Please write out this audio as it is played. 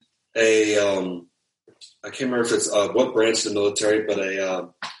I can't remember if it's what branch of the military, but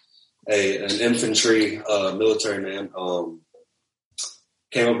an infantry military man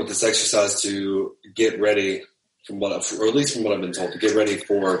came up with this exercise to get ready or at least from what I've been told, to get ready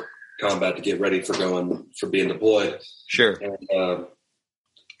for combat, to get ready for being deployed. Sure. And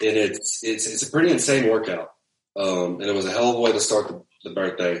it's a pretty insane workout. And it was a hell of a way to start the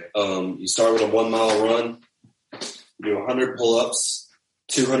birthday. You start with a 1 mile run, you do 100 pull-ups,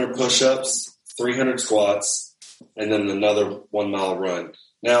 200 push-ups, 300 squats, and then another 1 mile run.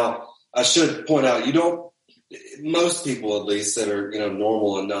 Now, I should point out, most people at least that are,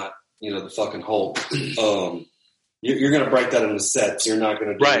 normal and not, the fucking Hulk, you're going to break that into sets. You're not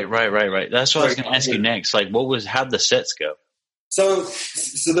going to do Right. That's what I was going to ask you next. Like, how'd the sets go? So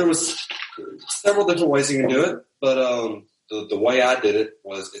there was several different ways you can do it, but the way I did it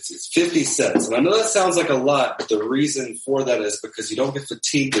was it's 50 sets. And I know that sounds like a lot, but the reason for that is because you don't get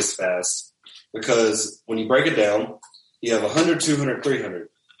fatigued as fast. Because when you break it down, you have 100, 200, 300.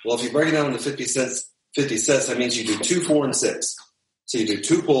 Well, if you break it down into 50 sets, that means you do 2, 4, and 6. So you do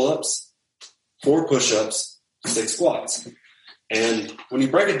 2 pull-ups, 4 push-ups, 6 squats. And when you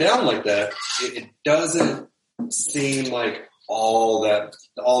break it down like that, it doesn't seem like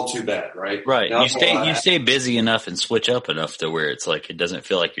all too bad, right? Right. Now, you stay busy enough and switch up enough to where it's like it doesn't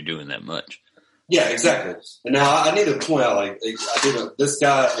feel like you're doing that much. Yeah, exactly. And now I need to point out, this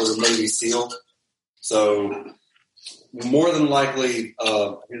guy was a Navy SEAL, so more than likely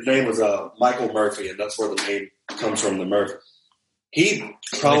his name was Michael Murphy, and that's where the name comes from, the Murph. He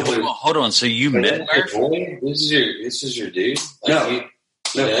probably hold on. So you met Murph? This is your dude? No.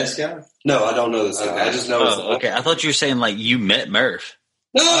 This guy? No, I don't know this guy. I just know. Okay. I thought you were saying like you met Murph.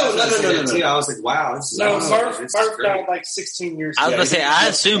 No. I was like, wow. Murph died like 16 years ago. I was going to say, I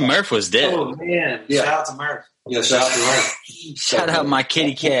assume Murph was dead. Oh, man. Yeah. Shout out to Murph. Yeah, shout out to Murph. Shout out my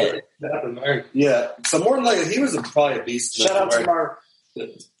kitty cat. Shout out to Murph. Yeah. So more than likely, he was probably a beast. Shout out to Murph.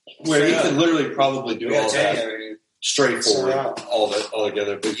 Where he could literally probably do all that straightforward, all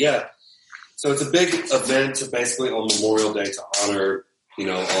together. But yeah, so it's a big event to basically on Memorial Day to honor,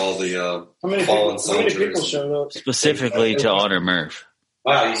 all the fallen soldiers. How many people showed up? Specifically to honor Murph.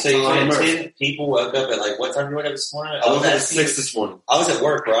 Wow, you say 10 people woke up at what time did you wake up this morning? I woke up at 6 this morning. I was at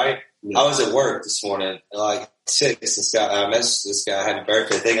work, right? Yeah. I was at work this morning at like 6. I messaged this guy, happy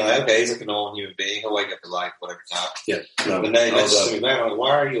birthday thing. I'm like, okay, he's like a normal human being. He'll wake up at whatever time. Yeah. No, and then he messaged me back, I'm like,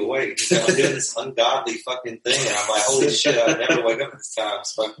 why are you awake? He's like, I'm doing this ungodly fucking thing. And I'm like, holy shit, I never wake up at this time.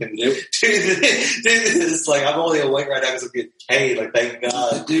 It's fucking, dude, it's like, I'm only awake right now because I'm getting paid. Like, thank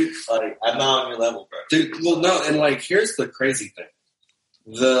God. Dude, like, I'm not on your level, bro. Dude, well, no, and here's the crazy thing.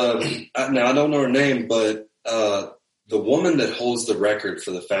 Now I don't know her name, but the woman that holds the record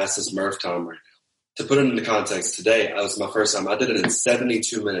for the fastest Murph time right now, to put it into context, today that was my first time. I did it in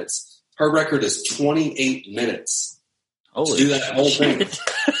 72 minutes. Her record is 28 minutes. Holy to do that whole thing.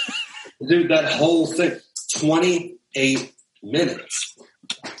 Dude, that whole thing, 28 minutes.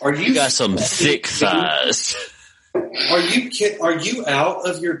 You got some thick thighs. Are you out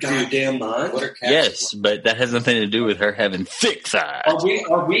of your goddamn mind? Yes, but that has nothing to do with her having thick thighs.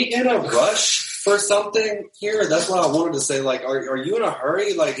 Are we in a rush for something here? That's what I wanted to say. Like, are you in a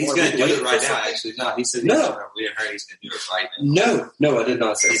hurry? Like, he's going to do it right now. Actually, no. He said, "No, we're in a hurry. He's going to do it right now." No, I did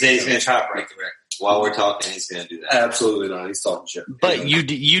not say. He said he's going to try to break the record while we're talking. He's going to do that. Absolutely not. He's talking shit. But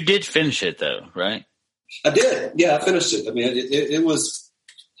you did finish it though, right? I did. Yeah, I finished it. I mean, it was.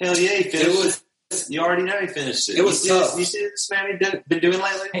 Hell yeah, he finished it. You already know he finished it. It was tough. You see this man been doing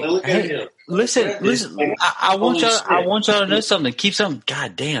lately? Look at him. Listen. I want y'all to know something. Keep something.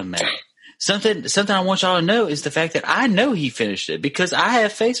 God damn, man. Something I want y'all to know is the fact that I know he finished it because I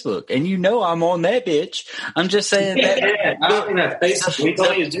have Facebook, and I'm on that bitch. I'm just saying that. Yeah, I don't have Facebook. We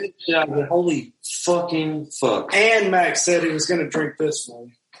told you to do it. Holy fucking fuck. And Max said he was going to drink this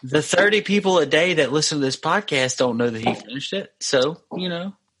one. The 30 people a day that listen to this podcast don't know that he finished it. So,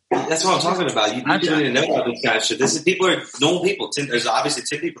 That's what I'm talking about. You don't even know about this kind of shit. People are normal people. There's obviously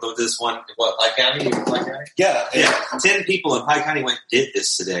 10 people with this one. What, Pike County? Yeah. 10 people in Pike County did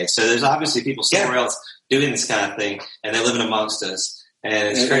this today. So there's obviously people somewhere else doing this kind of thing, and they're living amongst us.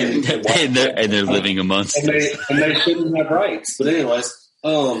 And it's crazy. and they're living amongst us. And they shouldn't have rights. But anyways,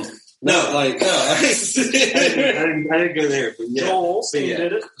 I didn't go there. But yeah. Joel Osteen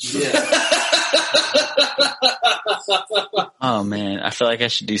did it. Yeah. Oh man, I feel like I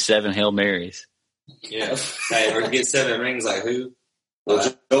should do 7 Hail Marys. Yeah, hey, or get 7 rings like who?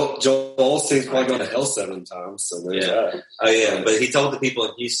 Well, Joel Osteen's probably going to hell 7 times. So there's that. Oh yeah, but he told the people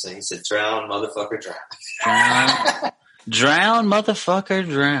in Houston, he said, "Drown, motherfucker, drown." Drown, motherfucker,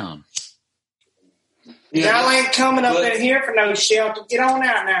 drown. Y'all ain't coming up in here for no shelter. Get on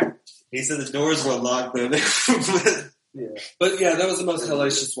out now. He said the doors were locked, though. Yeah, but that was the most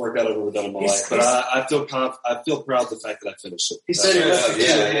hellacious workout I've ever done in my life. But I feel proud of the fact that I finished it. He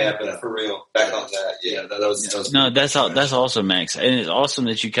said but for real, back on that. Yeah, that was no, that's awesome, Max, and it's awesome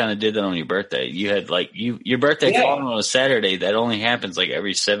that you kind of did that on your birthday. You had your birthday falling on a Saturday. That only happens like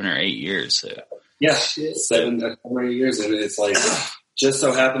every 7 or 8 years. So. Yeah, 7 or 8 years, and it's like just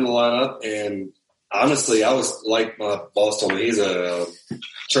so happened to line up. And honestly, I was like my boss told me, he's a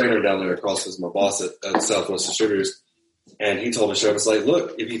trainer down there across from my boss at Southwest Distributors. And he told me, it's like,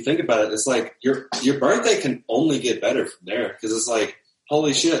 look, if you think about it, it's like your birthday can only get better from there. Because it's like,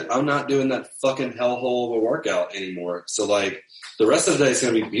 holy shit, I'm not doing that fucking hellhole of a workout anymore. So, like, the rest of the day is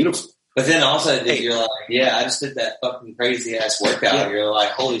going to be beautiful. But then also, you're like, I just did that fucking crazy-ass workout. Yeah. You're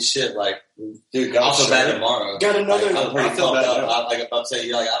like, holy shit, like, dude, I'll feel bad tomorrow. Got another... I'm pretty pumped up. Like, I'm saying,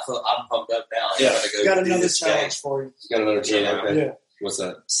 you're like, I'm pumped up now. Yeah. Got another challenge for you. Got another challenge. Okay. Yeah. What's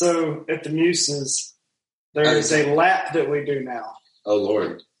that? So, at the Muses, there is a lap that we do now. Oh,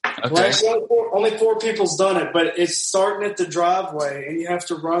 Lord. Okay. Only 4 people's done it, but it's starting at the driveway, and you have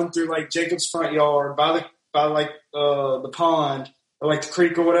to run through, like, Jacob's front yard by the pond, or, like, the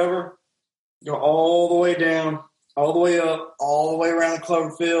creek or whatever. Go all the way down, all the way up, all the way around the clover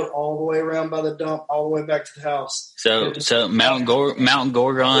field, all the way around by the dump, all the way back to the house. So Mount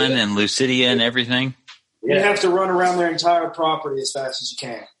Gorgon and Lucidia and everything? You have to run around their entire property as fast as you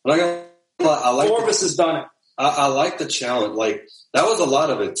can. I like 4 of us has done it. I like the challenge. Like, that was a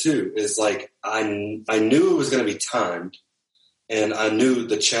lot of it, too, is like I knew it was going to be timed, and I knew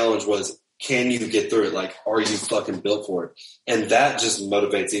the challenge was, can you get through it? Like, are you fucking built for it? And that just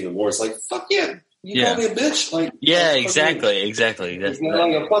motivates even more. It's like, fuck yeah. You call me a bitch? Like, yeah, exactly. That's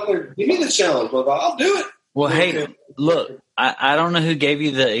fucker, give me the challenge, brother. I'll do it. Well, hey, look, I don't know who gave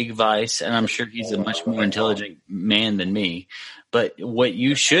you the advice, and I'm sure he's a much more intelligent man than me. But what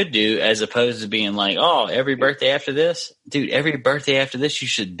you should do, as opposed to being like, oh, every birthday after this, dude, every birthday after this, you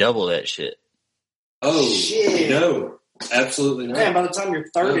should double that shit. Oh, shit. No. Absolutely not. Man, by the time you're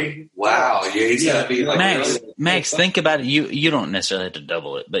 30. Wow. Yeah, he's going to be like... Max, think about it. You don't necessarily have to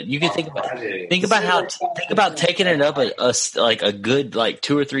double it, but you can think about taking it up a good, like,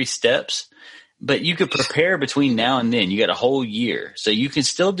 2 or 3 steps, but you could prepare between now and then. You got a whole year. So you can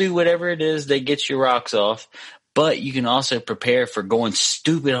still do whatever it is that gets your rocks off, but you can also prepare for going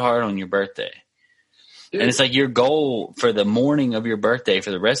stupid hard on your birthday. Dude. And it's like your goal for the morning of your birthday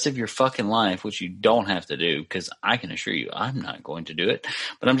for the rest of your fucking life, which you don't have to do, because I can assure you I'm not going to do it.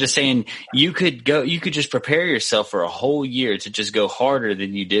 But I'm just saying you could just prepare yourself for a whole year to just go harder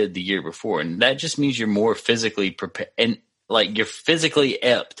than you did the year before. And that just means you're more physically prepared and like you're physically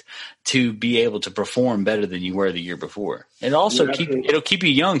apt to be able to perform better than you were the year before. And also it'll keep you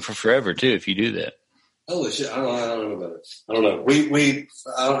young for forever too if you do that. Holy shit! I don't know about it. I don't know.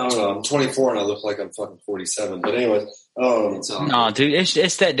 I don't know. I'm 24 and I look like I'm fucking 47. But anyway, no, dude,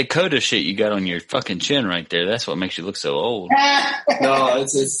 it's that Dakota shit you got on your fucking chin right there. That's what makes you look so old. No,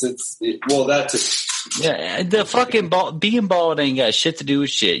 it's well, that too. Yeah, the fucking being bald ain't got shit to do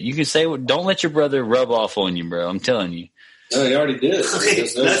with shit. You can say, don't let your brother rub off on you, bro. I'm telling you. No, he already did.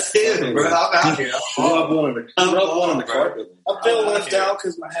 That's him, bro. I'm out here. Rub one on the carpet. I feel left out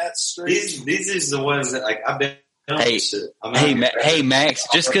because my hat's straight. These are the ones that, like, I've been. Hey, Max,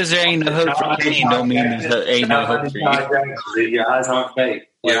 just because there ain't no hope for Kane don't mean there ain't no hope for you. Your eyes aren't fake.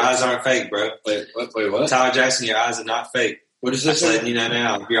 Your eyes aren't fake, bro. Wait, what? Tyler Jackson, your eyes are not fake. What is this? Letting you know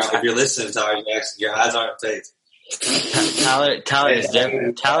now. If you're listening to Tyler Jackson, your eyes aren't fake. Tyler is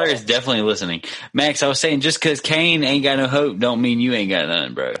definitely listening. Max, I was saying, just because Kane ain't got no hope don't mean you ain't got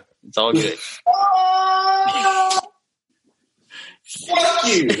none, bro. It's all good. Fuck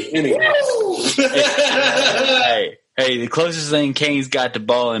you. Anyway. Hey, the closest thing Kane's got to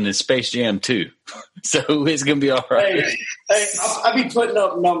balling is Space Jam 2. So it's going to be all right. Hey, I be putting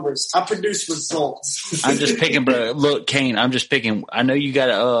up numbers. I produce results. I'm just picking, bro. Look, Kane, I'm just picking. I know you got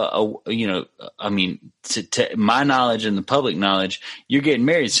to my knowledge and the public knowledge, you're getting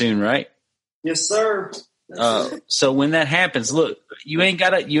married soon, right? Yes, sir. So when that happens, look, you ain't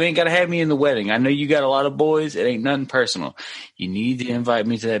gotta have me in the wedding. I know you got a lot of boys. It ain't nothing personal. You need to invite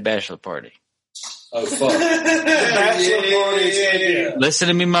me to that bachelor party. Oh, fuck. Yeah. Listen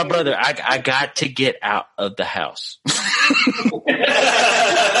to me, my brother. I got to get out of the house. Hey,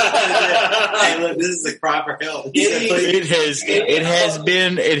 look, this is a cry for help. It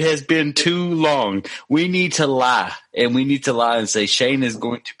has been too long. We need to lie, and we need to lie and say Shane is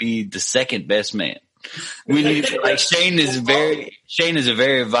going to be the second best man. We need Shane is a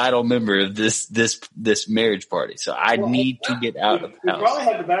very vital member of this marriage party. So I need to get out of the house. We probably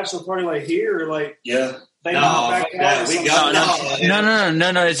had the bachelor party like here, or like No. It's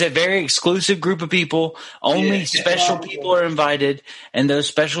a very exclusive group of people. Only special people are invited, and those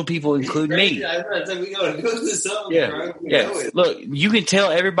special people include me. We gotta go this up, yeah. Look, you can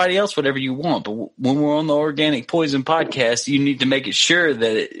tell everybody else whatever you want, but when we're on the Organic Poison podcast, you need to make it sure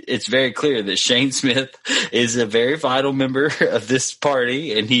that it's very clear that Shane Smith is a very vital member of this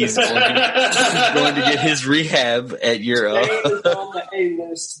party, and he's going to get his rehab at your. Shane is on the A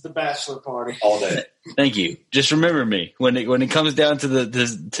list, the bachelor party all day. Thank you. Just remember me when it comes down to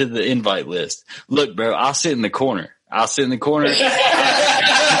the invite list. Look, bro, I'll sit in the corner.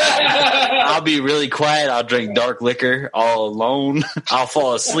 I'll be really quiet. I'll drink dark liquor all alone. I'll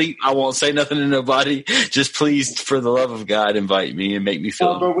fall asleep. I won't say nothing to nobody. Just please, for the love of God, invite me and make me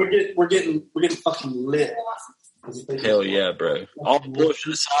feel. Bro, we're getting fucking lit. Hell yeah, bro. All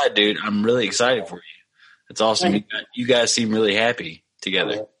bullshit aside, dude, I'm really excited for you. It's awesome. You guys seem really happy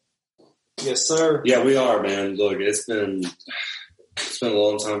together. Yes, sir. Yeah, we are, man. Look, it's been a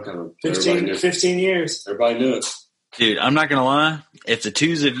long time coming. 15 years. Everybody knew it. Dude, I'm not going to lie. If the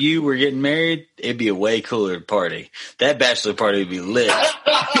twos of you were getting married, it'd be a way cooler party. That bachelor party would be lit. Look,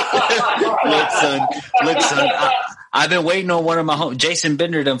 son. I've been waiting on one of my home. Jason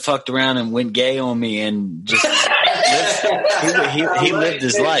Bender done fucked around and went gay on me and just he lived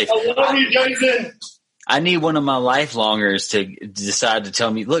his life. I love you, Jason. I need one of my lifelongers to decide to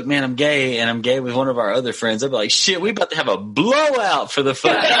tell me, look, man, I'm gay, and I'm gay with one of our other friends. I'll be like, shit, we about to have a blowout for the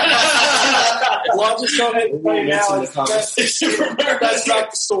fun. Well, I'll just go ahead and play now. That's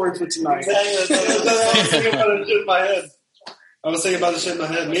not the story for tonight. I was thinking about the shit in my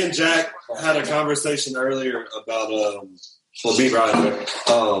head. Me and Jack had a conversation earlier about,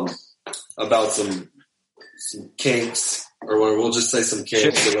 about some kinks. Or we'll just say some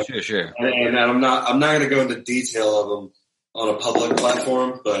kinks. Sure. And I'm not going to go into detail of them on a public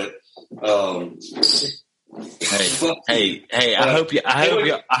platform, but hey! I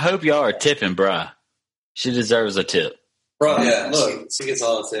hope y'all are tipping, bruh. She deserves a tip. Bro, yeah, look, she gets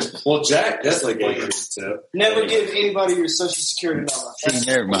all the tip. Well, Jack definitely gave her a tip. Never give anybody your social security number. See,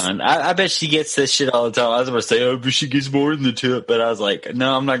 never mind. I bet she gets this shit all the time. I was about to say, but she gets more than the tip. But I was like,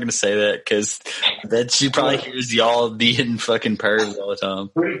 no, I'm not going to say that because that she probably hears y'all being fucking pervs all the time.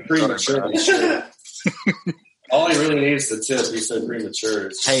 Pretty premature. All he really needs is the tip. He's so premature.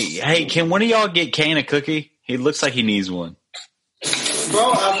 Hey, can one of y'all get Kane a cookie? He looks like he needs one.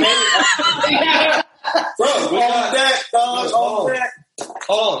 Bro, I made it. Bro, on deck, dog. On deck.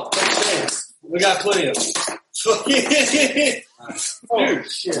 Hold on. We got plenty of them.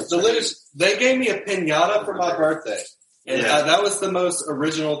 Dude, shit. Delicious. They gave me a piñata for my birthday. And that was the most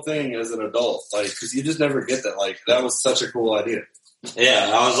original thing as an adult. Like, because you just never get that. Like, that was such a cool idea.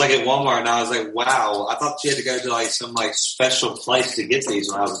 Yeah, I was like at Walmart and I was like, wow. I thought you had to go to like some like special place to get these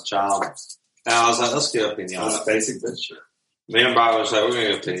when I was a child. And I was like, let's get a piñata. That's basic bitch shit. Me and Brian was like, we're going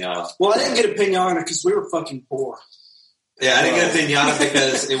to get a piñata. Well, I didn't get a piñata because we were fucking poor. Yeah, I didn't get a piñata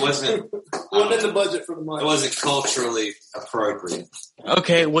because it wasn't in the budget for the month. It wasn't culturally appropriate.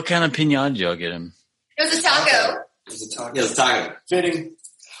 Okay, what kind of piñata did y'all get him? It was a taco. It was a taco. Fitting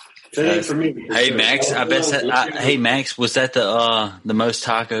for me. Hey, Max, I bet hey, Max, was that the most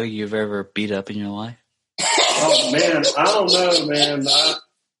taco you've ever beat up in your life? Oh, man, I don't know, man.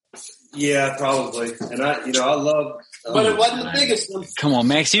 Yeah, probably. And I love... But it wasn't the biggest one. Come on,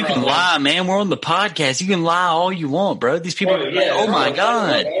 Max, you can lie, man. We're on the podcast. You can lie all you want, bro. These people are like, oh my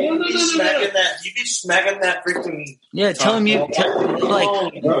God. You be smacking that freaking... Yeah, tell him like,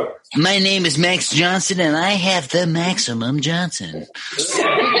 my name is Max Johnson and I have the Maximum Johnson.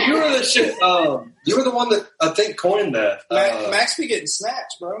 You were the shit. You were the one that I think coined that. Max be getting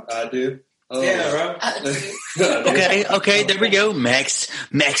snatched, bro. I do. Yeah, bro. Okay, there we go.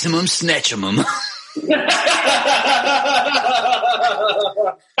 Maximum Snatchimum.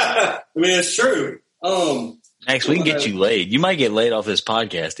 I mean, it's true. Max, we can get you laid. You might get laid off this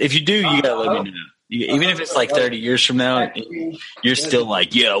podcast. If you do, you gotta let me know. Even if it's like 30 years from now, you're still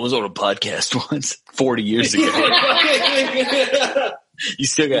like, yeah, I was on a podcast once, 40 years ago. You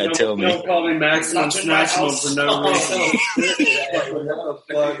still gotta tell me. Don't call me Maximum Snatchimum for no reason.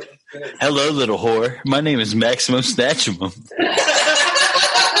 Hello, little whore. My name is Maximum Snatchimum.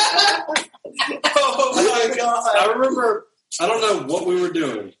 Oh my God. I remember, I don't know what we were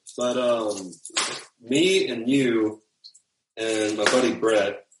doing, but me and you and my buddy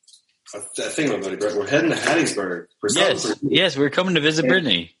Brett I think my buddy Brett. We're heading to Hattiesburg. Yes, we were coming to visit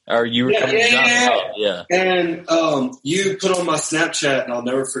Brittany. Or you were coming to John's. Yeah. And you put on my Snapchat, and I'll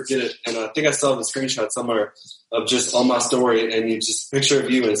never forget it. And I think I still have a screenshot somewhere of just on my story, and you just picture of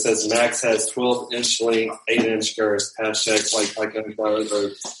you, and it says Max has 12-inch length, 8-inch girth. Hashtag like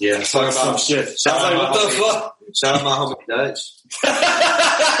yeah. Talk about some shit. Shout out what the fuck? Shout out my homie Dutch.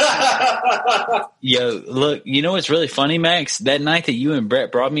 Yo, look, you know what's really funny, Max? That night that you and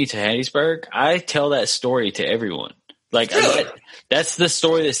Brett brought me to Hattiesburg, I tell that story to everyone. Like, really? That's the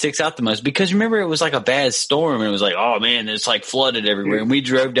story that sticks out the most because remember it was like a bad storm and it was like, oh man, it's like flooded everywhere. And we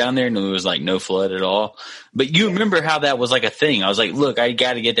drove down there and it was like no flood at all. But you remember how that was like a thing. I was like, look, I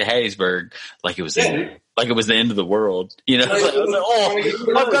got to get to Hattiesburg. Like it was the end of the world. You know, like, I was like,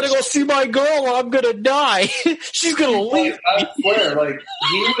 oh, I've got to go see my girl or I'm going to die. She's going to leave. I swear, like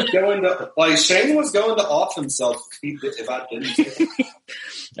he was going to, like Shane was going to off himself if I didn't.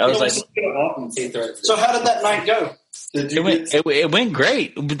 I was like, so how did that night go? It went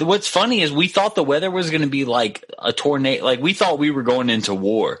great. What's funny is we thought the weather was going to be like a tornado. Like we thought we were going into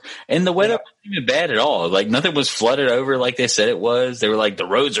war, and the weather wasn't even bad at all. Like nothing was flooded over like they said it was. They were like the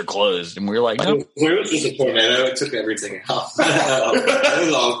roads are closed, and we were like, no. It was just a tornado. It took everything out. It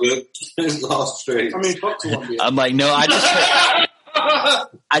was all good. It was all straight. I mean, fuck Columbia. I'm like, no, I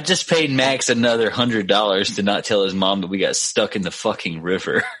just paid Max another $100 to not tell his mom that we got stuck in the fucking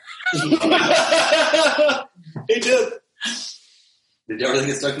river. He did. Did you ever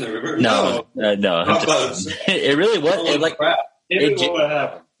get stuck in the river? No. It really was. What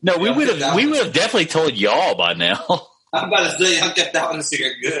happened? No, we would have definitely told y'all by now. I'm about to say, I kept that one a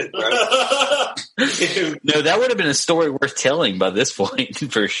secret good, bro. No, that would have been a story worth telling by this point,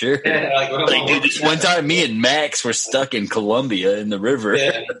 for sure. Yeah, dude, this one time me and Max were stuck in Columbia in the river.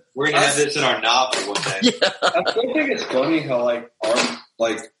 Yeah, we're going to have this in our novel one day. Yeah. I still think it's funny how,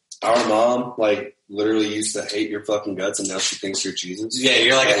 our mom, literally used to hate your fucking guts, and now she thinks you're Jesus. Yeah,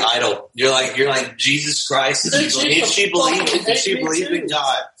 you're like an idol. You're like Jesus Christ. Did she believe in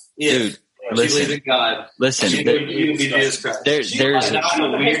God? Yeah. Dude. Listen, she would be Jesus Christ. There's not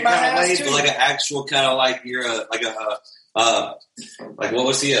a weird kind of way, but like an actual kind of like you're like what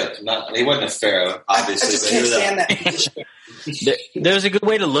was he? He wasn't a pharaoh, obviously. There's a good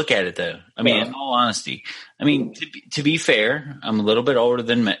way to look at it, though. I mean, in all honesty, I mean to be fair, I'm a little bit older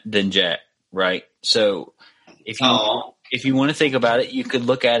than Jack, right? So if you want to think about it, you could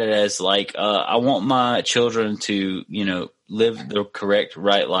look at it as like I want my children to live the correct,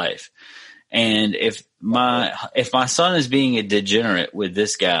 right life. And if my son is being a degenerate with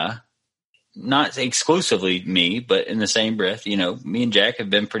this guy, not exclusively me, but in the same breath, me and Jack have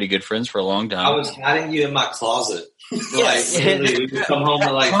been pretty good friends for a long time. I was hiding you in my closet. We would come home to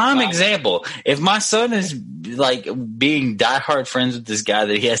prime example. If my son is like being diehard friends with this guy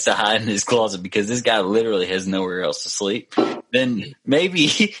that he has to hide in his closet because this guy literally has nowhere else to sleep, then maybe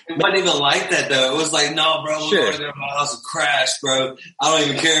it wasn't even like that though. It was like, no, bro, we're going to my house and crash, bro. I don't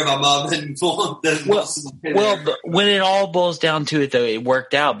even care if my mom didn't fall. Well, but when it all boils down to it, though, it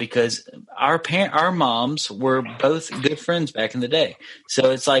worked out because our moms were both good friends back in the day.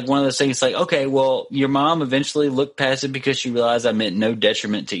 So it's like one of those things. Like, okay, well, your mom eventually looked past it because she realized I meant no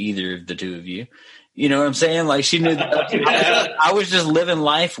detriment to either of the two of you. You know what I'm saying? Like she knew that I was just living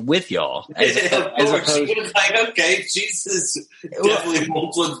life with y'all. As opposed, she was like, okay, Jesus definitely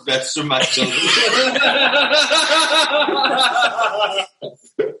wants what's best for my children.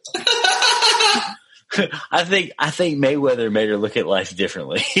 I think Mayweather made her look at life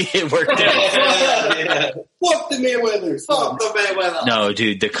differently. It worked out. Yeah. Fuck the Mayweathers. Fuck the Mayweather. No,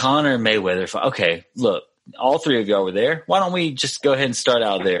 dude, the Conor Mayweather. Okay, look, all three of y'all were there. Why don't we just go ahead and start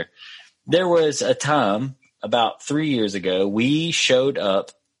out there? There was a time about 3 years ago, we showed up,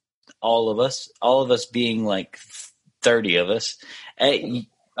 all of us being like 30 of us, at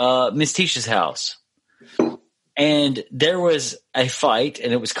Miss Tisha's house. And there was a fight,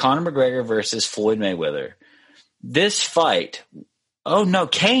 and it was Conor McGregor versus Floyd Mayweather. This fight, oh no,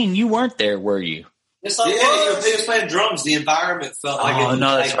 Kane, you weren't there, were you? Yes, I was. He was playing drums. The environment felt like it was. Oh,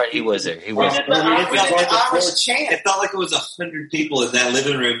 no, that's right. He was there. He was there. It felt like it was 100 people in that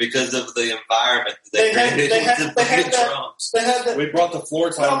living room because of the environment. They had drums. We brought the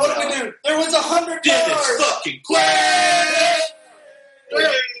floor tiles out. What did we do? There was 100 Dennis fucking Quaid!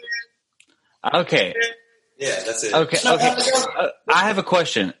 Okay. Yeah, that's it. Okay. I have a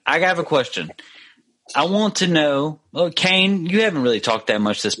question. I want to know, Kane, you haven't really talked that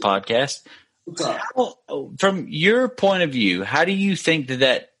much this podcast. From your point of view, how do you think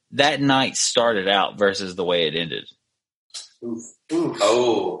that night started out versus the way it ended? Oof.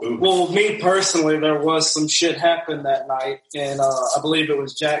 Oh. Oof. Well, me personally, there was some shit happened that night, and I believe it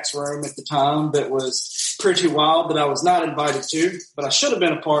was Jack's room at the time that was pretty wild that I was not invited to, but I should have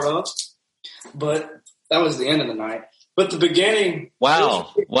been a part of. But that was the end of the night. But the beginning...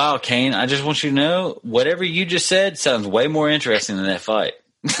 Wow, Kane, I just want you to know, whatever you just said sounds way more interesting than that fight.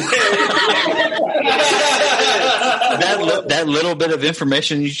 that little bit of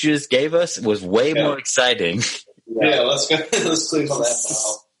information you just gave us was way more exciting. Yeah, let's go. Let's clean on that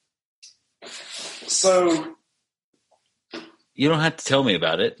file. So you don't have to tell me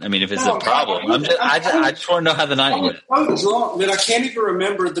about it. I mean, if it's a problem, I just want to know how the night went. I was drunk that I can't even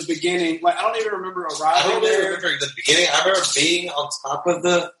remember the beginning. Like I don't even remember arriving there. Remember the beginning. I remember being on top of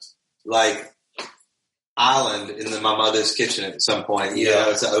the island in my mother's kitchen at some point. You know,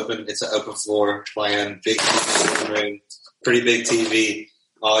 it's an open floor plan, big room, pretty big TV,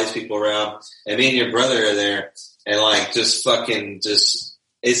 all these people around, and me and your brother are there. And it's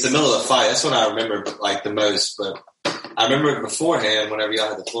the middle of the fight. That's what I remember the most. But I remember beforehand, whenever y'all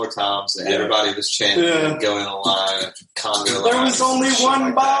had the floor toms, and everybody was chanting and going in line, Congo. There was only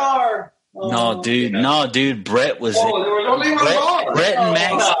one bar. No, dude. Brett was. There was only one bar.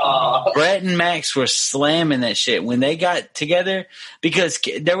 Brett and Max were slamming that shit when they got together because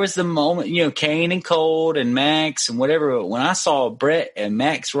there was the moment, Kane and Cold and Max and whatever. When I saw Brett and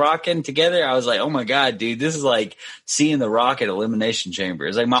Max rocking together, I was like, oh my God, dude, this is like seeing The Rock at Elimination Chamber.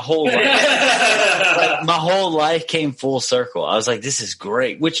 It's like my whole life came full circle. I was like, this is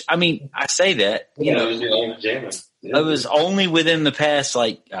great. Which, I mean, I say that, it was only within the past,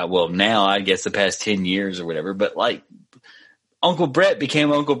 now I guess the past 10 years or whatever, but Uncle Brett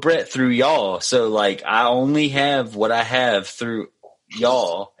became Uncle Brett through y'all. So I only have what I have through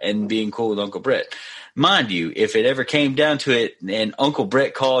y'all and being cool with Uncle Brett. Mind you, if it ever came down to it and Uncle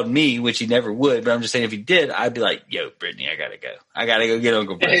Brett called me, which he never would, but I'm just saying if he did, I'd be like, yo, Brittany, I gotta go. I gotta go get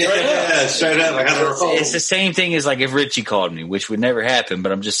Uncle Brett. Yeah, straight up. It's the same thing as if Richie called me, which would never happen,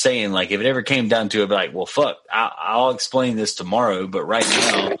 but I'm just saying, if it ever came down to it, I'd be like, well, fuck, I'll explain this tomorrow, but right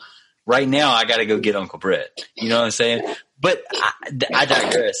now I gotta go get Uncle Brett. You know what I'm saying? But I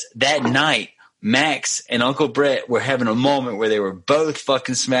digress. That night, Max and Uncle Brett were having a moment where they were both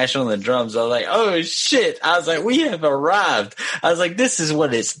fucking smashing on the drums. I was like, oh shit. I was like, we have arrived. I was like, this is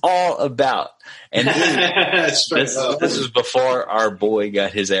what it's all about. And this was before our boy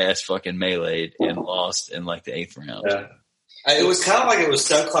got his ass fucking meleeed and lost in the 8th round. Yeah. It was kind of it was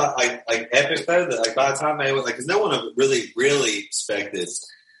so epic though that by the time they were because no one really, really expected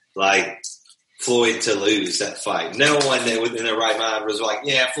Floyd to lose that fight. No one within their right mind was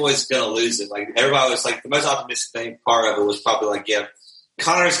yeah, Floyd's gonna lose it. Everybody was the most optimistic part of it was probably yeah,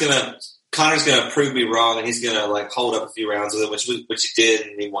 Connor's gonna prove me wrong and he's gonna hold up a few rounds with him, which he did,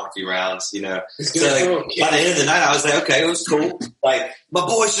 and he won a few rounds, So by the end of the night, I was like, okay, it was cool. My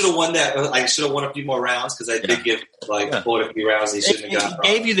boy should have won that. Should have won a few more rounds because I did give Floyd a few rounds. He shouldn't have got.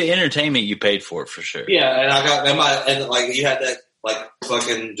 Gave you the entertainment you paid for sure. Yeah, and I got you had that.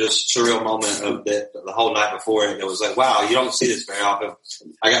 Fucking just surreal moment of the whole night before it. It was wow, you don't see this very often.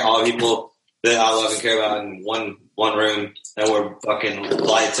 I got all the people that I love and care about in one room, and we're fucking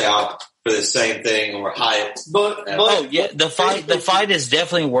lights out for the same thing, and we're hyped. The fight is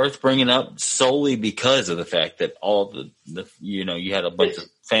definitely worth bringing up solely because of the fact that all the you had a bunch of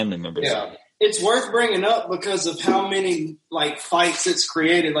family members. Yeah. It's worth bringing up because of how many fights it's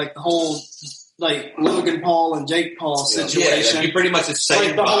created, the whole. Logan Paul and Jake Paul situation. Yeah, you pretty much the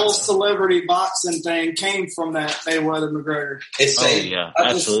same. The whole celebrity boxing thing came from that Mayweather McGregor.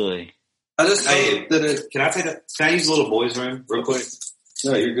 Absolutely. I just hope that can I use the little boy's room real quick?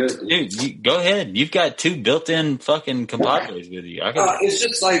 No, you're good. Dude, go ahead. You've got 2 built-in fucking compadres with you. It's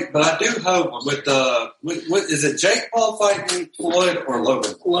just but I do hope with what is it Jake Paul fighting Floyd or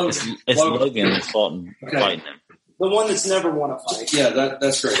Logan? It's Logan that's fighting him. The one that's never won a fight. Yeah,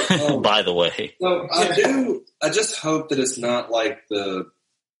 that's great. By the way. So I just hope that it's not like the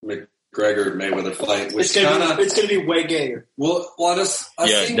McGregor-Mayweather fight. Which it's going to be way gayer. Floyd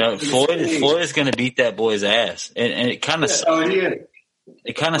is going to beat that boy's ass. And it kind of sucks. Oh, yeah.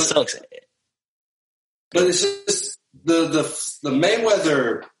 It kind of sucks. But it's just the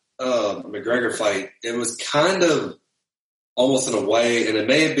Mayweather McGregor fight, it was kind of almost in a way, and it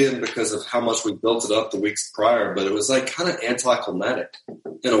may have been because of how much we built it up the weeks prior, but it was kind of anticlimactic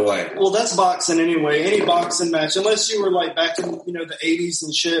in a way. Well, that's boxing anyway. Any boxing match, unless you were back in the 80s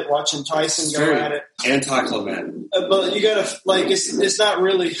and shit, watching Tyson go at it. Anticlimactic. But you gotta it's not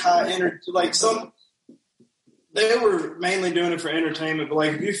really high energy. They were mainly doing it for entertainment, but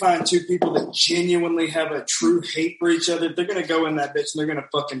if you find 2 people that genuinely have a true hate for each other, they're gonna go in that bitch and they're gonna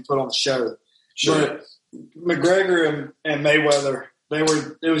fucking put on the show. Sure. McGregor and Mayweather,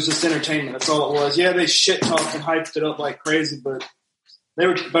 it was just entertainment. That's all it was. Yeah, they shit talked and hyped it up like crazy, but they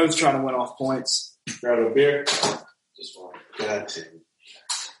were both trying to win off points. Grab a beer. Just one.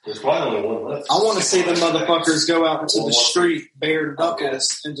 There's probably only one left. I want to see the motherfuckers go out into the street bare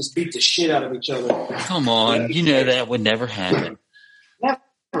knuckles and just beat the shit out of each other. Come on, you know that would never happen.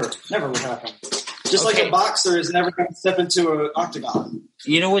 Never would happen. Just like a boxer is never going to step into an octagon.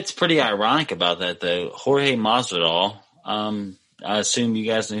 You know what's pretty ironic about that, though? Jorge Masvidal. I assume you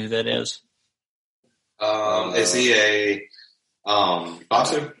guys know who that is. Is he a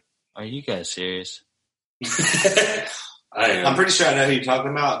boxer? Are you guys serious? I am. I'm pretty sure I know who you're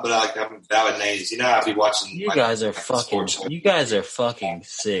talking about, but I'm bad with names. You know, I'll be watching. You guys are fucking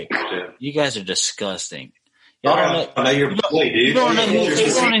sick. Yeah. You guys are disgusting. I know your boy, dude. You don't know who.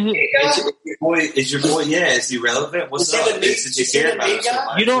 Is your boy? Yeah, is he relevant? What's up? Did you care about him?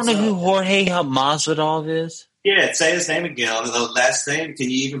 You don't know who Jorge Masvidal is? Yeah, say his name again. On the last name, can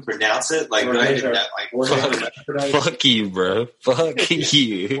you even pronounce it? Like, fuck you, bro. Fuck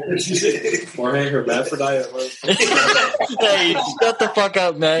you. Jorge Hermaphrodite. Hey, shut the fuck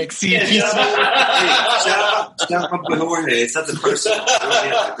up, Max. Shut up with Jorge. It's not the person.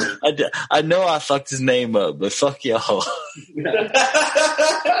 I know I fucked his name up, but fuck y'all.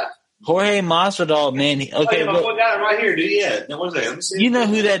 Jorge Masvidal, man. Okay, my boy got it right here, dude. Yeah, no one's there. Let me see. You know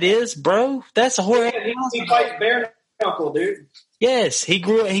who that is, bro? That's a Jorge. He fights bare knuckle, dude. Yes, he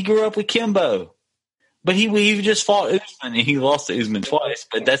grew up with Kimbo, but he just fought Usman and he lost to Usman twice.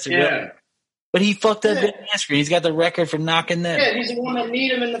 But that's irrelevant. But he fucked up Ben Askren. He's got the record for knocking that. Yeah, he's the one that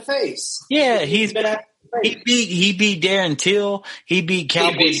kneed him in the face. Yeah, he beat Darren Till. He beat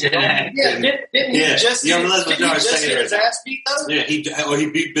Cowboy. Didn't he just get his ass beat though? Yeah, he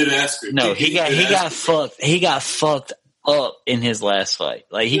beat Ben Askren. No, he got fucked. He got fucked up in his last fight.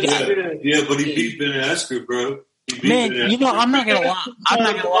 Like he got. Yeah, but he beat Ben Askren, bro. Man, you know, I'm not gonna lie.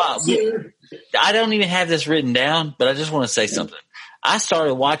 I don't even have this written down, but I just want to say something. I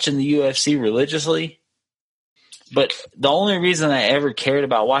started watching the UFC religiously, but the only reason I ever cared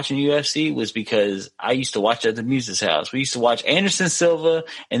about watching UFC was because I used to watch it at the Muse's house. We used to watch Anderson Silva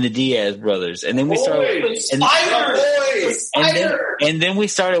and the Diaz brothers, and then we started, and then we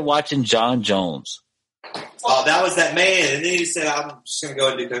started watching John Jones. Oh, that was that man, and then he said, "I'm just going to go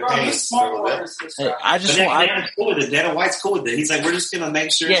and do cocaine." Dana White's cool with it. He's like, "We're just going to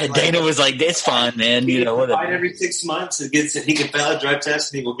make sure." Yeah, Dana was like, "It's fine, man. You know, whatever." Fight every 6 months, he can fail a drug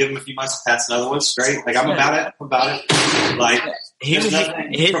test, and he will give him a few months to pass another one straight. Like I'm about it. Like his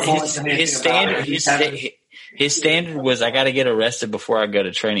standard was, I got to get arrested before I go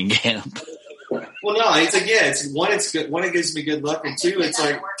to training camp. Well, no, it's like, yeah, it's good. One, it gives me good luck, and two, it's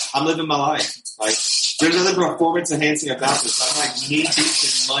like I'm living my life. Like there's other performance enhancing about this. I'm like knee deep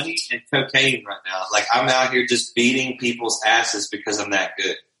in money and cocaine right now. Like I'm out here just beating people's asses because I'm that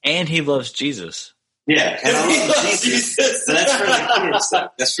good. And he loves Jesus. Yeah, and I love Jesus. So that's for the kids.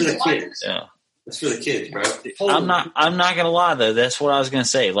 That's for the kids. Yeah. That's for the kids, bro. I'm not gonna lie though. That's what I was gonna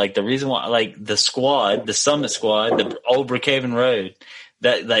say. Like the reason why, like the squad, the Summit squad, the old Brookhaven Road.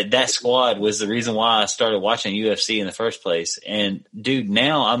 That squad was the reason why I started watching UFC in the first place. And dude,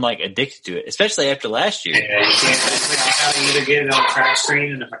 now I'm like addicted to it, especially after last year. Yeah, you can't. I gotta either get it on crack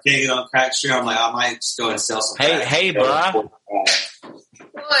stream, and if I can't get it on crack stream, I'm like, I might just go and sell some. Hey, bro.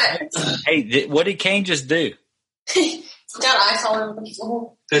 What? Hey, what did Kane just do? He's got ice all over him.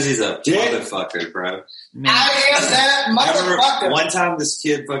 Because he's a motherfucker, bro. I am that motherfucker. One time, this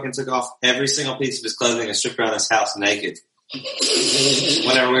kid fucking took off every single piece of his clothing and stripped around his house naked.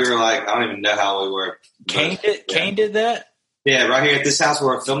 Whenever we were like, I don't even know how we were. Kane did that? Yeah, right here at this house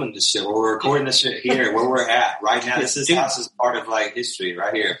where we're filming this shit, where we're recording this shit here, where we're at right now. This house is part of like history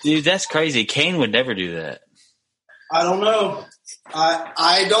right here. Dude, that's crazy. Kane would never do that. I don't know.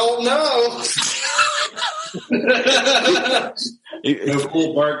 I don't know. It's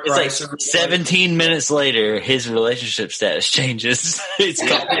like 17 minutes later, his relationship status changes. It's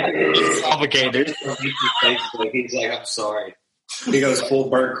complicated. He's like, I'm sorry. He goes full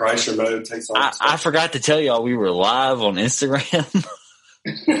Bert Kreischer mode. Takes off. I forgot to tell y'all we were live on Instagram.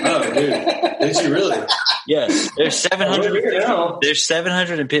 Oh, dude! Did you really? Yeah, there's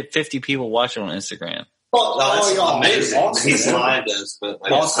 750 people watching on Instagram. Oh, amazing. Awesome. He's lying to us, but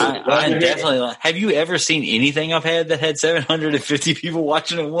like, I'm definitely lying. Have you ever seen anything I've had that had 750 people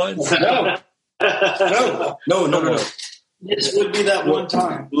watching at once? No. This would be that one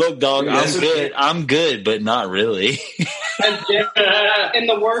time. Look, dog, I'm good, but not really. In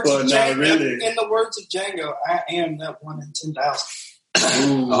the words of Django, I am that 1 in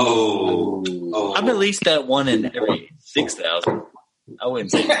 10,000. I'm at least that 1 in every 6,000. I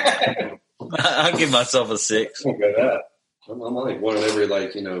wouldn't say that. I'll give myself a 6. I'll go that. I'm like one in every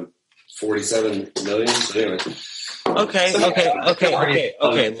 47 million. So anyway. Okay.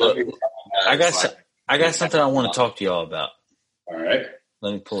 Look, I got something I want to talk to y'all about. All right.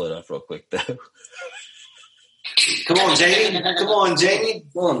 Let me pull it up real quick, though. Come on, Jamie. Come on,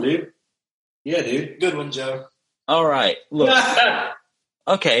 dude. Yeah, dude. Good one, Joe. All right. Look.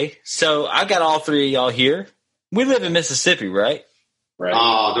 Okay, so I got all 3 of y'all here. We live in Mississippi, right? Right.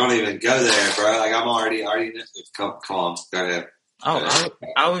 Oh, don't even go there, bro. I'm already. Come on, go ahead.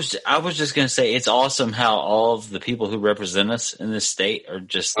 I was just gonna say it's awesome how all of the people who represent us in this state are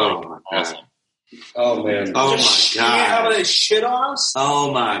just awesome. Oh man! Oh my god! How they shit on us?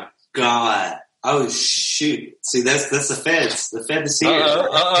 Oh my god! Oh shoot! See, that's the feds. The feds is here.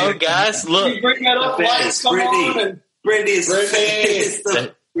 Guys, look! You bring that up, lights come on. Brittany.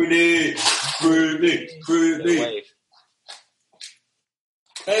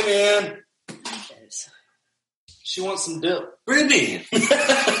 Hey man! She wants some dip. Brittany.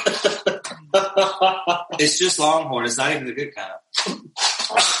 It's just Longhorn. It's not even the good kind.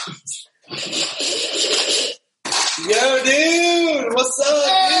 Yo, dude! What's up?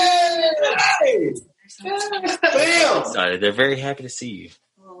 Hey! Bam! Excited. They're very happy to see you.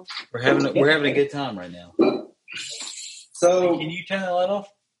 We're having a good time right now. So, can you turn the light off?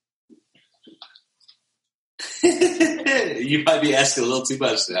 You might be asking a little too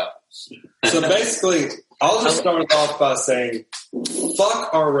much now. So basically, I'll just start off by saying,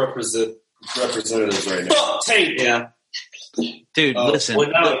 fuck our representatives right now. Fuck Tate. Yeah. Dude, listen. Well,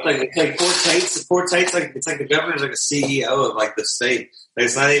 no, it's like Fort Tate's it's like the governor's like a CEO of the state.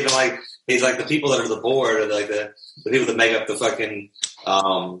 It's not even like he's like the people that are the board or the people that make up the fucking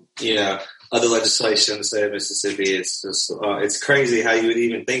other legislation in the state of Mississippi. It's just it's crazy how you would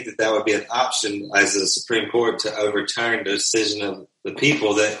even think that would be an option as a Supreme Court to overturn the decision of the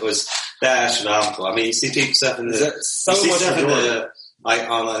people that was that astronomical. I mean, you see people stuff on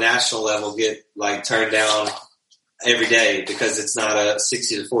a national level get turned down every day because it's not a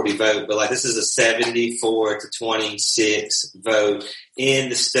 60-40 vote, but this is a 74-26 vote in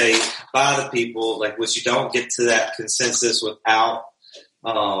the state by the people, which you don't get to that consensus without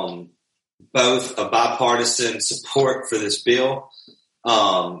both a bipartisan support for this bill.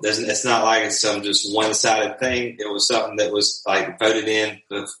 It's not like it's some just one-sided thing. It was something that was voted in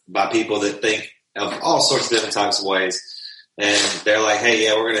by people that think of all sorts of different types of ways. And they're like, hey,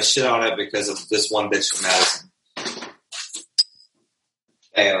 yeah, we're going to shit on it because of this one bitch from Madison.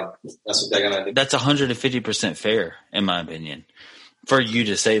 That's what they're going to do. That's 150% fair, in my opinion, for you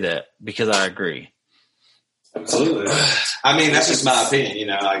to say that, because I agree. Absolutely. I mean, that's just my opinion,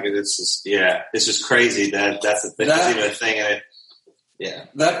 it's just crazy that's even a thing. And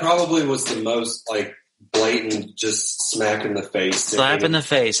that probably was the most blatant, just smack in the face. Slap in the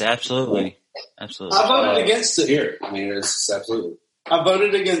face, absolutely. Absolutely. I voted against it. Here, I mean, it's just absolutely. I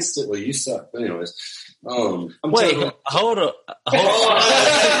voted against it. Well, you suck. But anyways, wait, hold on.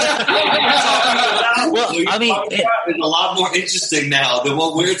 Well, I mean, it's a lot more interesting now than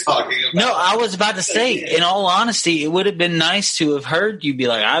what we're talking about. No, I was about to say, in all honesty, it would have been nice to have heard you be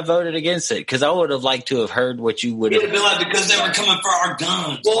like, I voted against it, because I would have liked to have heard what you would have. It would have been because they were coming for our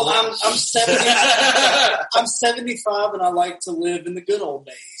guns. Well, I'm 70. I'm 75, and I like to live in the good old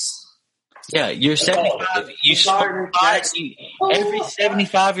days. Yeah, you're 75. Every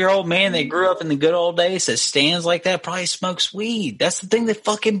 75-year-old man that grew up in the good old days that stands like that probably smokes weed. That's the thing that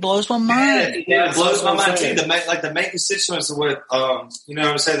fucking blows my mind. Yeah, it blows my mind too. The main constituents of what, you know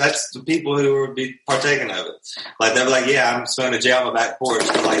what I'm saying? That's the people who would be partaking of it. They're like, yeah, I'm smoking a J on my back porch.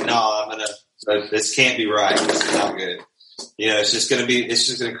 But no, this can't be right. This is not good. It's just going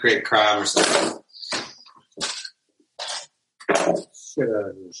to create crime or something. Shit out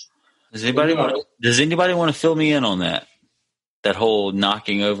of this. Does anybody want to fill me in on that? That whole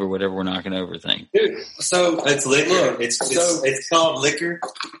knocking over whatever we're knocking over thing. Dude, so it's liquor. It's called liquor.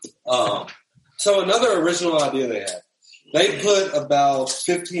 So another original idea they had. They put about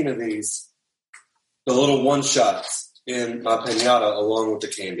 15 of these, the little one shots, in my pinata along with the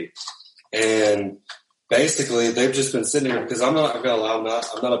candy, and basically they've just been sitting there because I'm not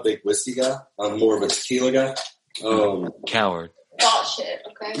a big whiskey guy. I'm more of a tequila guy. Coward. Bullshit,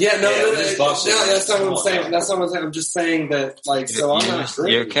 okay? Yeah, no, that's not what I'm saying. That's not what I'm saying. I'm just saying that, I'm not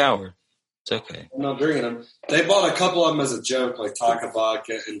drinking. You're a coward. It's okay. I'm not drinking them. They bought a couple of them as a joke, like Taka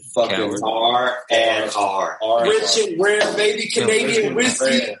Vodka and fucking R. Rich and rare, baby Canadian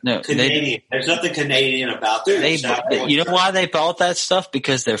whiskey. No, Canadian. There's nothing Canadian about that. You know why they bought that stuff?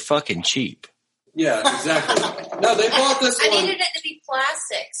 Because they're fucking cheap. Yeah, exactly. No, they bought this one. I needed it to be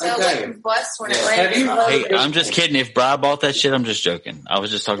plastic, so it wouldn't bust when it Have you heard Hey, I'm just kidding. If Bri bought that shit, I'm just joking. I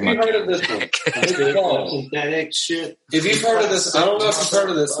was just talking Have about. you heard of this one? It's called, Synthetic shit. if you've heard of this, I don't know if you've heard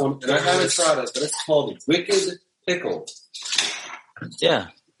of this one, and I haven't tried it, but it's called Wicked Pickle. Yeah.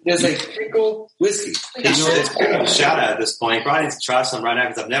 It's a pickle whiskey. It's kind of a shout out at this point. You probably need to try some right now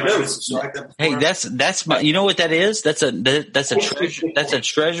because I've never heard some shit like that before. Hey, that's my. You know what that is? That's a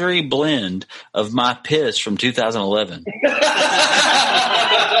treasury blend of my piss from 2011. I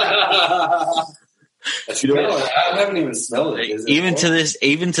haven't even smelled it. Even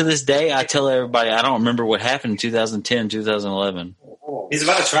to this day, I tell everybody I don't remember what happened in 2010, 2011. He's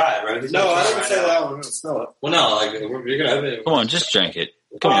about to try it, bro. No, I didn't say that. I'm going to smell it. Well, no, like you're gonna open it. Come on, just drink it.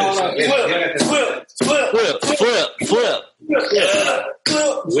 Come on, flip.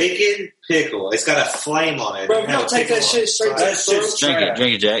 Wicked Pickle. It's got a flame on it. Bro, don't take that shit straight to the throat.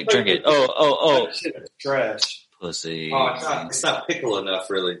 Drink it, Jack. Drink it. Oh, Trash. pussy. Oh, it's not pickle enough,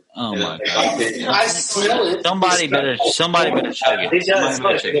 really. Oh my god! I smell it. Somebody better chug it. It's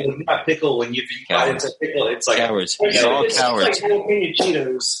not pickle when you bite into pickle. It's like Cowards. You're all cowards. It's like jalapeno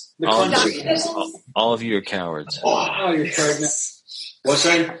Cheetos. The crunchy. All of you are cowards. Oh, you're pregnant. What's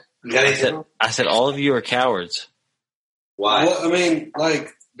that? You got anything? I said all of you are cowards. Why? Well, I mean, like,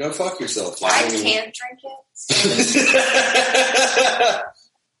 go fuck yourself. I can't drink it.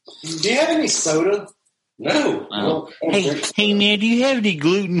 Do you have any soda? No. Hey man, do you have any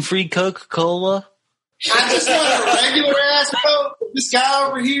gluten-free Coca-Cola? I just want a regular ass Coke. This guy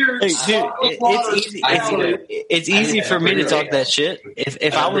over here. Hey, dude, it's easy for me to talk that shit.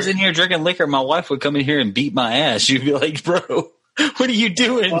 If I was in here drinking liquor, my wife would come in here and beat my ass. She'd be like, "Bro, what are you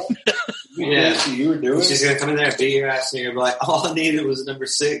doing?" Yeah, you were doing. She's gonna come in there and beat your ass, and you're like, "All I needed was a number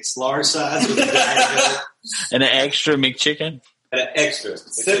 6 large size with a Diet Coke and an extra McChicken. and an extra."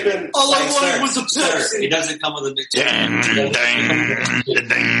 Sipping. All I wanted was a Pepsi. It doesn't come with a McChicken.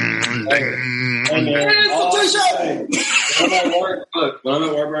 When I'm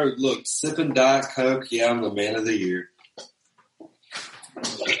at work, look, sipping Diet Coke, yeah, I'm the man of the year.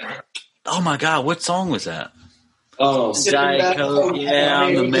 Oh my god, what song was that? Diet Coke, yeah,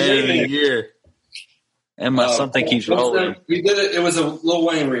 I'm the man of the year. And my something keeps rolling. We did it. It was a Lil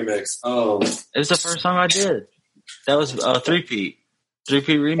Wayne remix. It was the first song I did. That was a three-peat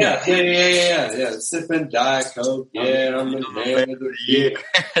remix. Yeah. Sipping Diet Coke, yeah, I'm the man of the year.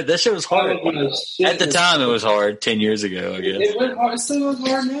 That shit was hard. At the time, it was hard. 10 years ago, I guess. It went hard. It still goes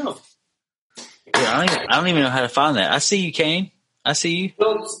hard now. Yeah, I don't even know how to find that. I see you, Kane. I see you.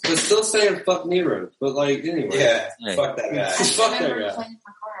 It's still saying fuck Nero, but like anyway. Yeah, Hey. fuck that guy. Fuck that guy.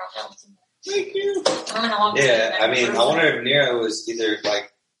 Thank you. I don't know how long Yeah, I mean, I wonder if Nero was either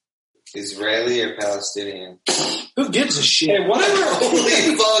like Israeli or Palestinian. Who gives a shit? Hey, whatever.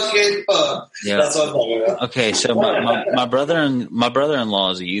 Holy fucking fuck! Yeah. That's what I'm talking about. Okay, so my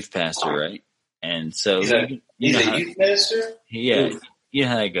brother-in-law is a youth pastor, right? And so He's a youth minister. yeah, you know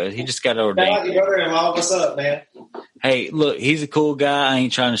how that goes. He just got Shout out ordained. your brother-in-law. What's up, man? Hey, look, he's a cool guy. I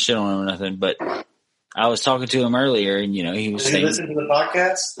ain't trying to shit on him or nothing, but I was talking to him earlier, and he was Does he saying, listen to the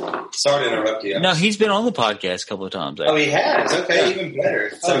podcast? Sorry to interrupt you. "No, he's been on the podcast a couple of times." Oh, he has. Okay, even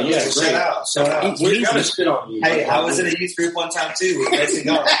better. So Oh, yeah, shout out. Shout out. We're gonna shit on you. Hey, I was in a youth group one time too with Mason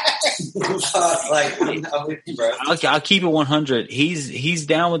Gar. I'm with you, bro. I'll keep it 100. He's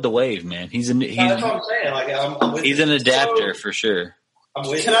down with the wave, man. He's That's what I'm saying. Like, I'm with he's you. an adapter for sure. I'm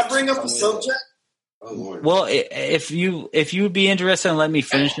with Can you. I bring up I'm a with subject? Oh, Lord. Well, if you would be interested in letting me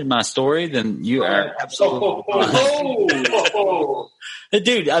finish my story, then you are absolutely Oh,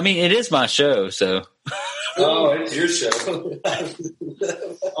 dude. I mean, it is my show, so it's your show.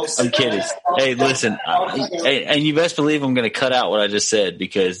 I'm kidding. Hey, listen, and you best believe I'm going to cut out what I just said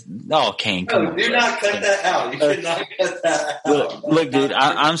because Kane, come on. Do not cut that out. You cannot cut that out. Look, dude,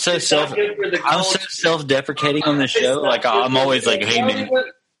 I'm so self-deprecating on this show. Like I'm always like, hey man.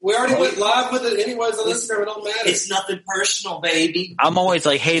 We already went live with it anyways on Instagram. It don't matter. It's nothing personal, baby. I'm always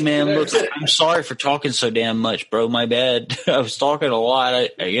like, hey man, look, I'm sorry for talking so damn much, bro. My bad. I was talking a lot. I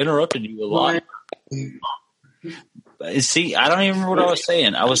interrupted you a lot. See, I don't even remember what I was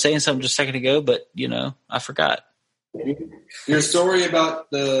saying. I was saying something just a second ago, but I forgot. Your story about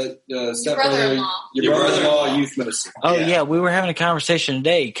the stepbrother, brother-in-law. your brother-in-law youth minister. Oh yeah, we were having a conversation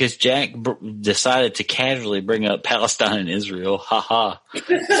today because Jack decided to casually bring up Palestine and Israel. Haha.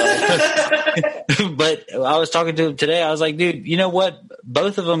 But I was talking to him today. I was like, dude, you know what?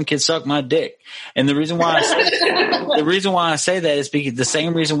 Both of them can suck my dick. And the reason why I say that is because the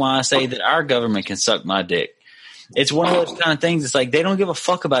same reason why I say that our government can suck my dick. It's one of those kind of things. It's like they don't give a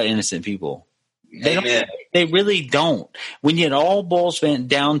fuck about innocent people. They really don't. When it all boils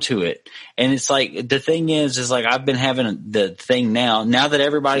down to it, and it's like the thing is like I've been having the thing now that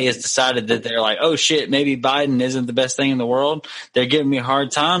everybody has decided that they're like, oh shit, maybe Biden isn't the best thing in the world. They're giving me a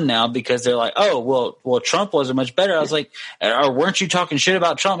hard time now because they're like, oh well, Trump wasn't much better. I was like, or weren't you talking shit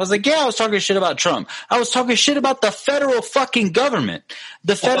about Trump? I was like, yeah, I was talking shit about Trump. I was talking shit about the federal fucking government.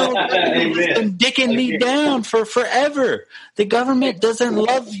 The federal government has been dicking me down for forever. The government doesn't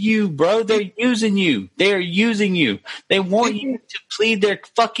love you, bro. They're using you. They are using you. They want you to plead their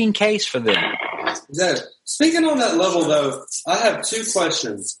fucking case for them. Exactly. Speaking on that level, though, I have two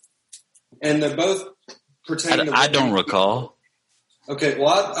questions, and they both pertain to... I don't recall. Okay,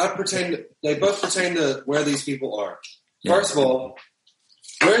 well, they both pertain to where these people are. Yeah. First of all,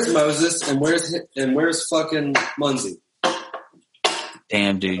 where's Moses and where's fucking Munzie?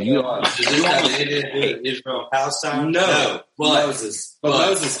 Damn, dude. Israel and Palestine? No. Moses. But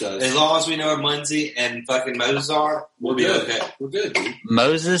Moses does. As long as we know where Munzie and fucking Moses are, we'll be okay. We're good, dude.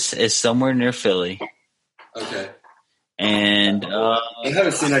 Moses is somewhere near Philly. Okay. And I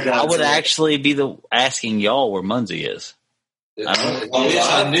haven't seen that guy. I would actually be asking y'all where Munzie is.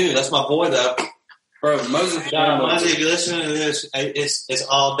 I knew. That's my boy, though. Bro, Moses. Munzie, if you're listening to this, it's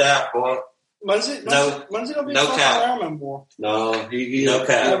all doubt, boy. Munzie don't be fucking around anymore. No, he no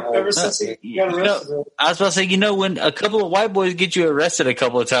cap. Ever since he got arrested. I was about to say, when a couple of white boys get you arrested a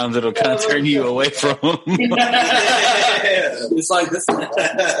couple of times, it'll kind of turn you away from them. It's like this.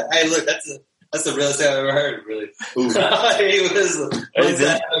 Hey, look, that's the realest thing I've ever heard. Really,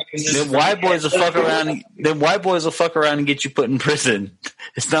 Them white boys will fuck around. Them white boys will fuck around and get you put in prison.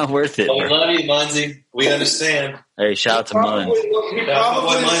 It's not worth it. We love you, Munzie. We understand. Hey, shout out to Munz.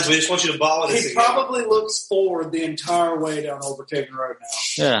 We just want you to ball with us. He probably looks forward the entire way down Overtaken Road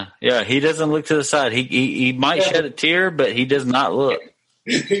now. Yeah. He doesn't look to the side. He might shed a tear, but he does not look.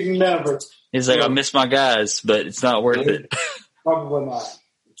 He never. He's like, I miss my guys, but it's not worth it. Probably not.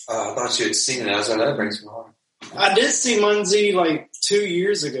 I thought you had seen it. I was like, that brings me home. I did see Munzie like 2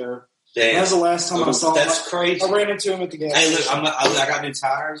 years ago. Damn. That was the last time I saw him. That's crazy. I ran into him at the gas station. Hey, look, I got new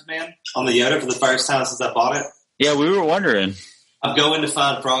tires, man, on the Yoda for the first time since I bought it. Yeah, we were wondering. I'm going to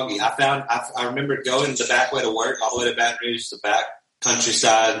find Froggy. I remember going the back way to work, all the way to Baton Rouge, the back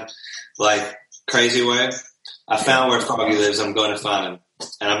countryside, like crazy way. I found where Froggy lives. I'm going to find him,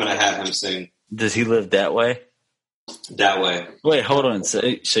 and I'm going to have him soon. Does he live that way? That way. Wait, hold on. So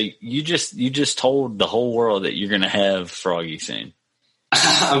you just told the whole world that you're going to have Froggy soon.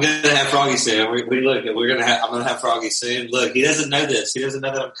 I'm going to have Froggy soon. I'm going to have Froggy soon. Look, he doesn't know this. He doesn't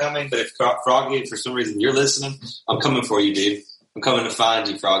know that I'm coming. But if Froggy, for some reason you're listening, I'm coming for you, dude. I'm coming to find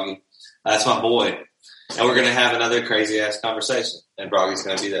you, Froggy. That's my boy. And we're going to have another crazy ass conversation. And Froggy's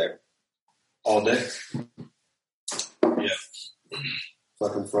going to be there all day. Yeah.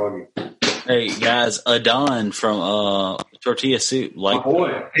 Fucking Froggy. Hey guys, Adon from Tortilla Soup, like my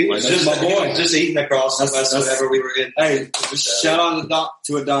boy. He was just eating across us whenever we were in. Hey, shout out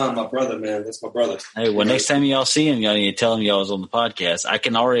to Adon, my brother, man. That's my brother. Hey, well, next time y'all see him, y'all need to tell him y'all was on the podcast. I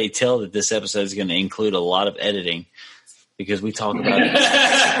can already tell that this episode is going to include a lot of editing because we talk about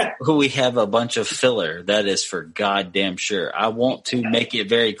it. We have a bunch of filler. That is for goddamn sure. I want to make it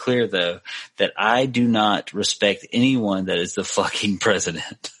very clear though that I do not respect anyone that is the fucking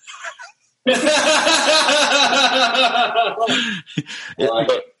president.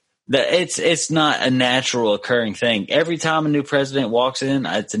 It's not a natural occurring thing. Every time a new president walks in,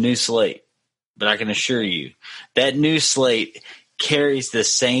 it's a new slate. But I can assure you, that new slate carries the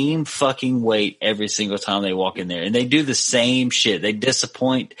same fucking weight every single time they walk in there. And they do the same shit. They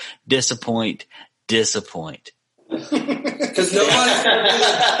disappoint. Because nobody's going to do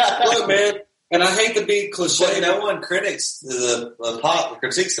that. Look, man. And I hate to be cliche. But no one critiques the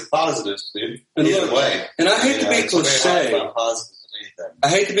positives, dude. Either way. And I hate to be cliche. I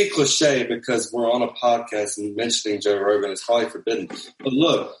hate to be cliche because we're on a podcast and mentioning Joe Rogan is probably forbidden. But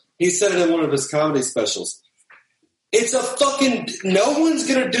look, he said it in one of his comedy specials. It's a fucking, no one's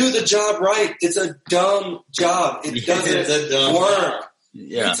going to do the job right. It's a dumb job. It doesn't work.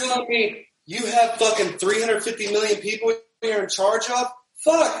 Yeah. You're telling me you have fucking 350 million people you're in charge of?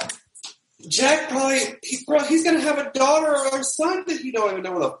 Fuck. Jack he's going to have a daughter or a son that you don't even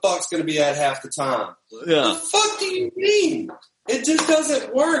know where the fuck's going to be at half the time. Yeah. What the fuck do you mean? It just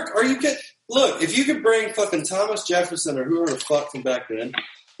doesn't work. Look, if you could bring fucking Thomas Jefferson or whoever the fuck from back then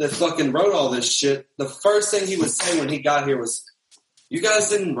that fucking wrote all this shit, the first thing he would say when he got here was, you guys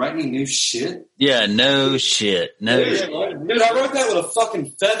didn't write any new shit? Yeah, no shit. No shit. Dude, I wrote that with a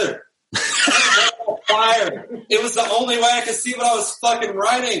fucking feather. Fire. It was the only way I could see what I was fucking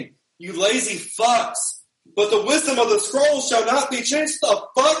writing. You lazy fucks. but the wisdom of the scroll shall not be changed. The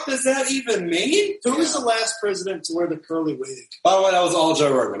fuck does that even mean? Who was the last president to wear the curly wig? By the way, that was all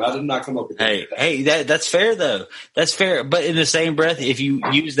Joe Rogan. I did not come up with that. Hey, that's fair though. That's fair. But in the same breath, if you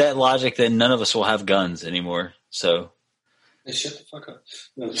use that logic, then none of us will have guns anymore. So. Hey, shut the fuck up.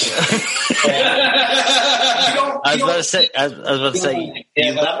 No. I was about to say.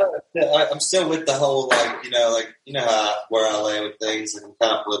 Yeah, but I'm still with the whole how where I lay with things. Like, I'm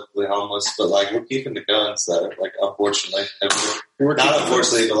kind of politically homeless, but like we're keeping the guns though. Like unfortunately, not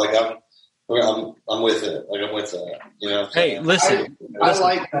unfortunately, but like I'm with it. Like I'm with it. You know. Hey, listen. I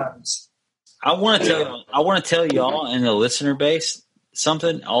like guns. I want to tell y'all in the listener base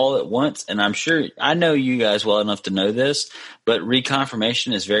something all at once, and I'm sure I know you guys well enough to know this, but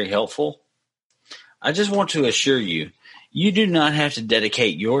reconfirmation is very helpful. I just want to assure you, you do not have to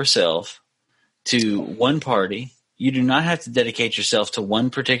dedicate yourself to one party. You do not have to dedicate yourself to one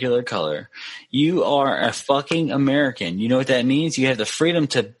particular color. You are a fucking American. You know what that means? You have the freedom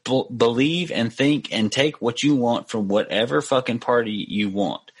to believe and think and take what you want from whatever fucking party you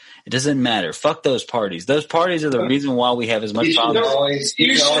want. It doesn't matter. Fuck those parties. Those parties are the reason why we have as much problems.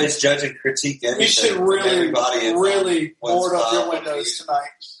 You should always judge and critique everything. You should really board up your windows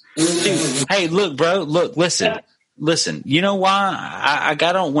tonight. Dude, hey, look, bro. Look, listen. You know why I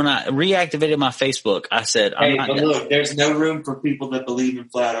got on when I reactivated my Facebook? I said, look, there's no room for people that believe in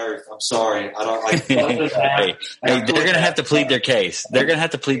flat Earth. I'm sorry, I don't like. hey, they're gonna have to plead their case. They're gonna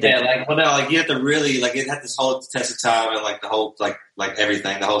have to plead their case. You have to really it had to hold the test of time and the whole like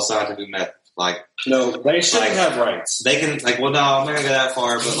everything, the whole scientific method. No, they shouldn't have rights. They can no, I'm not gonna go that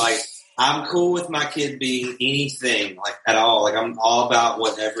far, but I'm cool with my kid being anything at all. I'm all about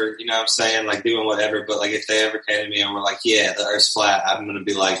whatever, you know what I'm saying? Doing whatever. But if they ever came to me and were like, yeah, the Earth's flat, I'm going to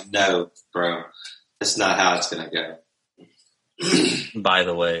be like, no, bro, that's not how it's going to go. By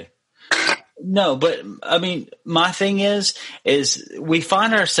the way. No, but I mean, my thing is we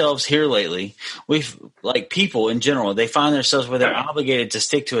find ourselves here lately. We've people in general, they find themselves where they're obligated to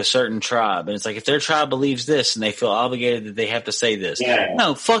stick to a certain tribe. And it's if their tribe believes this and they feel obligated that they have to say this. Yeah.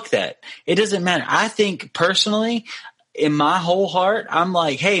 No, fuck that. It doesn't matter. I think personally, in my whole heart, I'm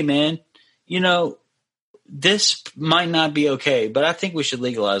like, hey man, this might not be okay, but I think we should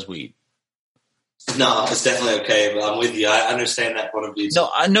legalize weed. No, it's definitely okay, but I'm with you. I understand that point of view.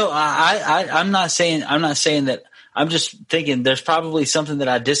 I'm not saying that. I'm just thinking there's probably something that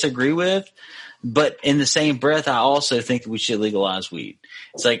I disagree with, but in the same breath, I also think that we should legalize weed.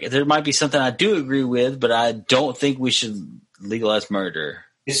 It's there might be something I do agree with, but I don't think we should legalize murder.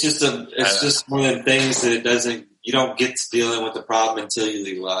 It's just one of the things that you don't get to dealing with the problem until you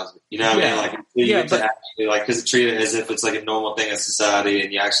legalize it. You know what I mean? You get to actually because treat it as if it's a normal thing in society,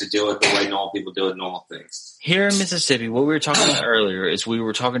 and you actually deal with it the way normal people deal with normal things. Here in Mississippi, what we were talking about earlier is we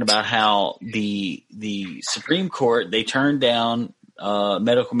were talking about how the Supreme Court, they turned down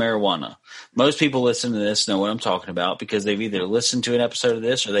medical marijuana. Most people listen to this know what I'm talking about because they've either listened to an episode of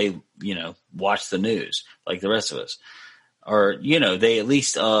this or they, watch the news like the rest of us. Or, they at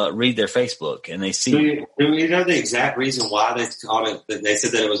least read their Facebook and they see. Do you know the exact reason why they called it? They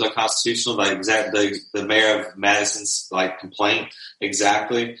said that it was unconstitutional. The mayor of Madison's complaint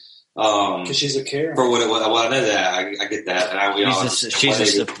exactly. Because she's a Karen. For what it was, I know that I get that, and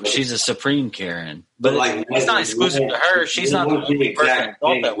she's a Supreme Karen, but it's not exclusive to her. She's not the only person that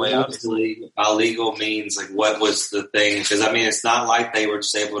thought that way. Obviously, illegal means what was the thing? Because it's not like they were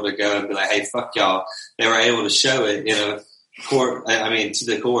just able to go and be like, "Hey, fuck y'all." They were able to show it, court. To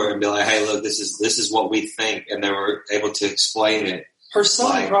the court and be like, "Hey, look, this is what we think," and they were able to explain it. Her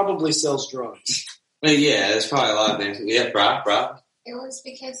son probably sells drugs. Yeah, there's probably a lot of things. Yeah, Brian. It was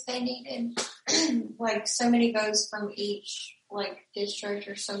because they needed so many votes from each district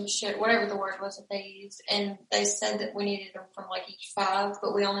or some shit, whatever the word was that they used, and they said that we needed them from each 5,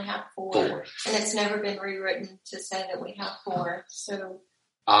 but we only have 4, and it's never been rewritten to say that we have 4. So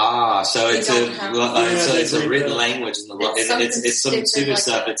it's a written language in the law. It's some stupid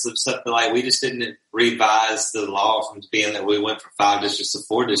stuff. It's some stuff that we just didn't revise the law from being that we went from 5 districts to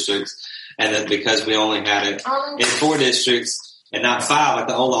 4 districts, and that because we only had it in 4 districts. And not 5, like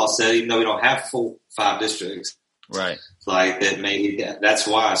the old law said, even though we don't have full 5 districts. Right. That maybe that's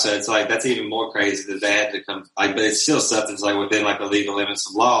why. So it's that's even more crazy that they had to come, but it's still stuff that's within the legal limits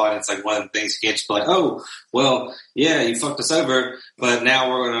of law. And it's one of the things you can't just be oh, well, yeah, you fucked us over, but now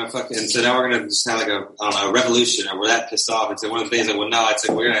we're going to so now we're going to just have a revolution, or we're that pissed off. And so one of the things that's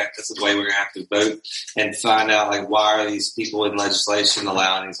the way we're going to have to vote and find out why are these people in legislation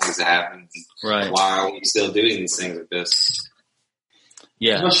allowing these things to happen? Right. Why are we still doing these things like this?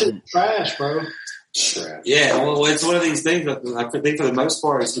 Yeah. That shit's trash, bro. Yeah, well, it's one of these things that I think for the most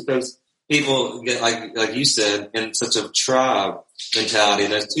part is because, people get like you said in such a tribe mentality.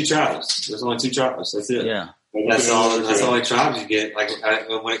 There's 2 tribes. There's only 2 tribes. That's it. Yeah. That's all. That's the only tribes you get. Like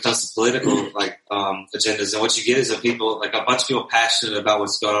when it comes to political agendas, and what you get is people like a bunch of people passionate about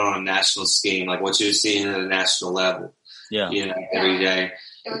what's going on a national scheme, like what you're seeing at a national level. Yeah, every day.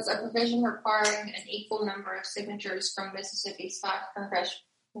 It was a provision requiring an equal number of signatures from Mississippi's 5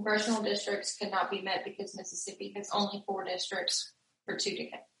 congressional districts could not be met because Mississippi has only 4 districts for 2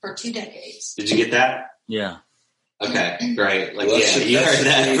 decades. Did you get that? Yeah. Okay, great. Like, you heard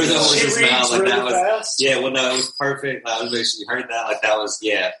that for the horse's mouth. Like that was, fast. It was perfect. I was basically heard that. Like that was,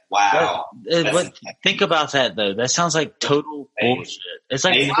 wow. But think about that though. That sounds like total bullshit. It's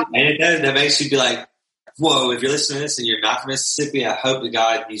like, that makes you be like, whoa, if you're listening to this and you're not from Mississippi, I hope to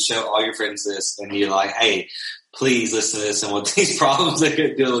God you show all your friends this and you're like, hey, please listen to this and what these problems they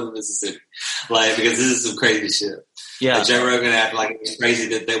could deal with in Mississippi. Like, because this is some crazy shit. Yeah. Like Joe Rogan acted like it's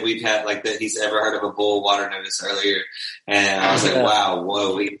crazy that we've had, like, that he's ever heard of a bull water notice earlier. And I was like, wow,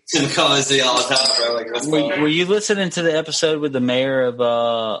 whoa, we call this all the time, bro. Like, what's going on? Were you listening to the episode with the mayor of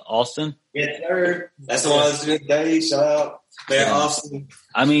Austin? Yeah, sir. That's the one I was doing today. Shout out. Mayor Austin.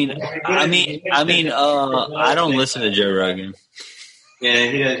 I mean, I don't listen to Joe Rogan. Yeah,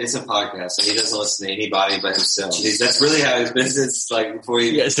 it's a podcast, so he doesn't listen to anybody but himself. That's really how his business, like, before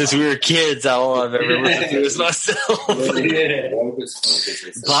he... Yeah, since we were kids, all I've ever listened to is myself.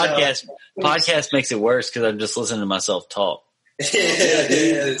 Podcast makes it worse because I'm just listening to myself talk. Yeah,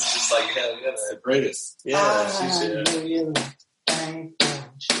 it's just like, that's the greatest. Yeah,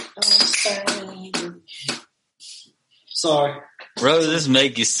 Sorry. Roses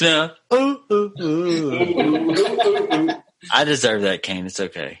make you smell. Ooh, ooh, ooh. I deserve that, Kane. It's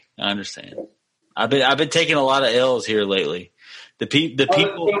okay. I understand. I've been taking a lot of L's here lately. The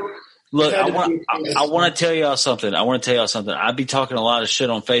people. Look, I want to tell y'all something. I be talking a lot of shit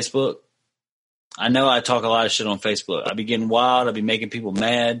on Facebook. I know I talk a lot of shit on Facebook. I be getting wild. I be making people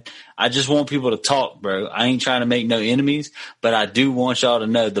mad. I just want people to talk, bro. I ain't trying to make no enemies, but I do want y'all to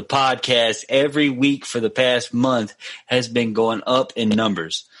know the podcast every week for the past month has been going up in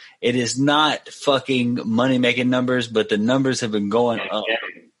numbers. It is not fucking money making numbers, but the numbers have been going up.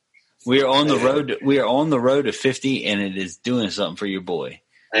 We are on the road. We are on the road to 50, and it is doing something for your boy.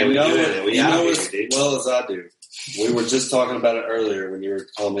 Hey, we know as well as I do. We were just talking about it earlier when you were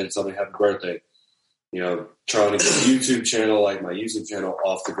telling me somebody happy birthday. Trying to get a YouTube channel, like my YouTube channel,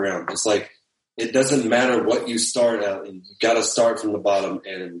 off the ground. It's like it doesn't matter what you start at. You got to start from the bottom,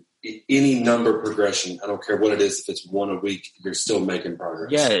 and any number progression, I don't care what it is, if it's 1 a week, you're still making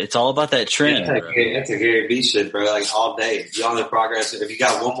progress. Yeah, it's all about that trend. That's a Gary Vee shit, bro. Like all day, you're on the progress. If you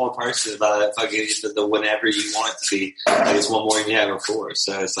got one more person about that fucking the whenever you want it to be, like it's one more than you had before.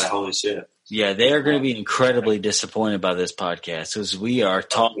 So it's like holy shit. Yeah, they are going to be incredibly disappointed by this podcast because we are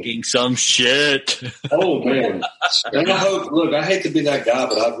talking some shit. Oh man! And I hate to be that guy,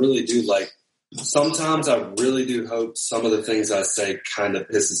 but I really do like. Sometimes I really do hope some of the things I say kind of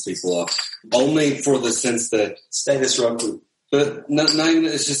pisses people off. Only for the sense that stay disruptive. But not even,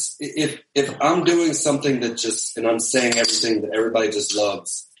 it's just if I'm doing something that just and I'm saying everything that everybody just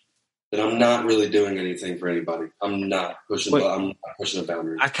loves, then I'm not really doing anything for anybody. I'm not pushing. I'm not pushing a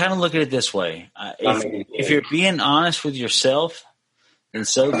boundary. I kind of look at it this way: if you're being honest with yourself, then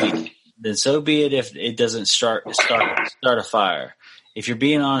so be it. If it doesn't start a fire. If you're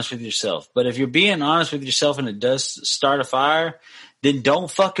being honest with yourself. But if you're being honest with yourself and it does start a fire, then don't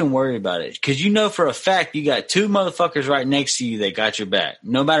fucking worry about it. Because you know for a fact you got 2 motherfuckers right next to you that got your back.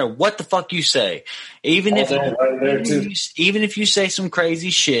 No matter what the fuck you say. Even if you say some crazy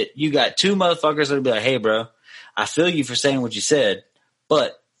shit, you got 2 motherfuckers that'll be like, hey, bro, I feel you for saying what you said,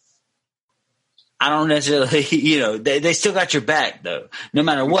 but I don't necessarily, they still got your back, though. No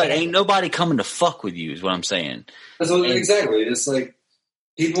matter what, ain't nobody coming to fuck with you is what I'm saying. Exactly. It's like,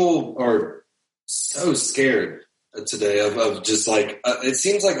 people are so scared today of just like, it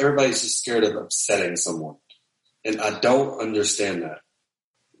seems like everybody's just scared of upsetting someone. And I don't understand that.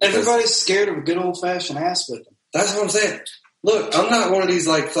 Everybody's scared of a good old fashioned ass whipping. That's what I'm saying. Look, I'm not one of these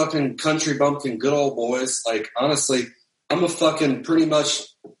like fucking country bumpkin good old boys. Like, honestly, I'm a fucking pretty much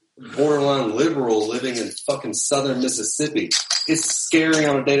borderline liberal living in fucking southern Mississippi. It's scary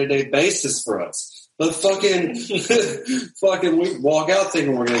on a day-to-day basis for us. But fucking we walk out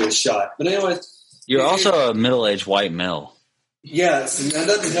thinking we're going to get shot. But anyway. You're also a middle-aged white male. Yes, and that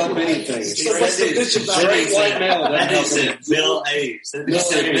doesn't help anything. Straight white male. That said middle-aged. That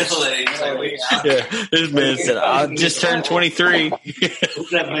said middle-aged. Yeah, this man said, I just turned 23. What's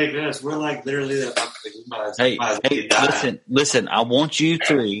that make us? We're like literally Hey, listen, I want you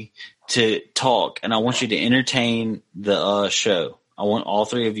 3 to talk, and I want you to entertain the show. I want all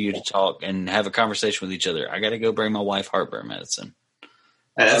three of you to talk and have a conversation with each other. I got to go bring my wife heartburn medicine.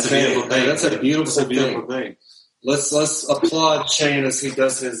 That's a beautiful thing. That's a beautiful thing. Let's applaud Shane as he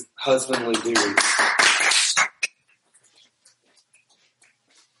does his husbandly duties.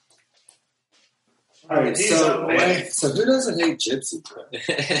 All right, so who doesn't hate Gypsy?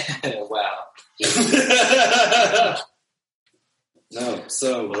 Wow. No,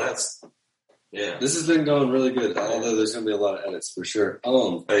 so that's This has been going really good. Although there's going to be a lot of edits for sure.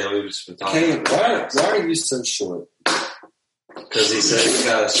 Kane, why are you so short? Because he said he's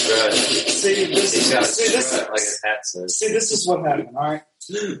got a strut. This is what happened. All right.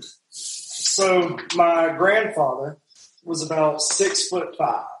 So my grandfather was about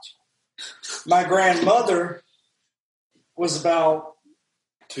 6'5". My grandmother was about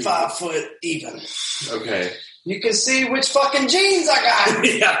 5 foot even. Okay. You can see which fucking jeans I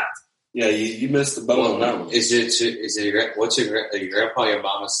got. Yeah, you missed the boat on that one. What's your grandpa, your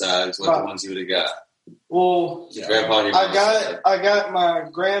mama's side? Is what the ones you would have got? Well, grandpa and your mama's side. I got my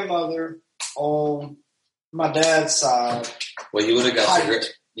grandmother on my dad's side. Well, you would have got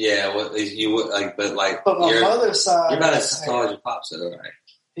you would but my mother's side. You're about as tall as your pops, though, right?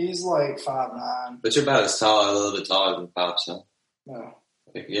 He's like 5'9". But you're about as tall, a little bit taller than pops, huh? No.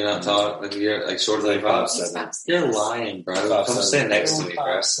 You're not tall. You're shorter than 5'7". You're lying, bro. Come stand next to me,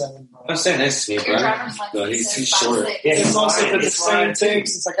 bro. Come stand next to me, bro. No, he's short. Yeah, he's also been the same thing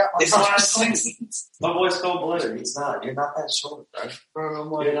since I got my first. My boy's cold-blooded. He's not. You're not that short,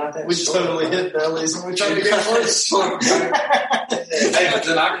 bro. You're not that we short. We totally hit bellies and we tried to get worse. Hey, but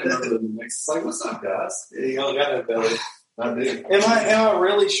then I remember the mix. It's like, what's up, guys? Yeah, you don't got no belly. I do. Am I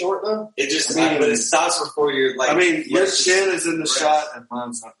really short though? It just but it stops before you're like. I mean, your chin is in the shot, and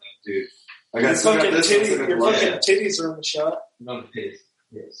mine's not that, dude. Your fucking titties are in the shot. No titties.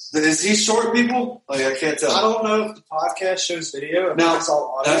 Yes. Is he short, people? Like, I can't tell. I don't know if the podcast shows video. Now,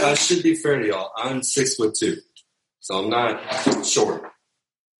 I should be fair to y'all. I'm 6'2", so I'm not short,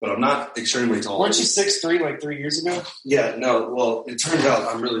 but I'm not extremely tall. Weren't you 6'3" like 3 years ago? Yeah, no. Well, it turned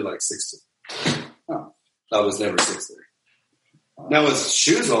out I'm really like 6'2". Oh. I was never 6'3". Now with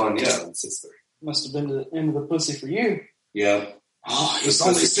shoes on, yeah, I'm 6'3". Must have been the end of the pussy for you. Yeah. Oh, he's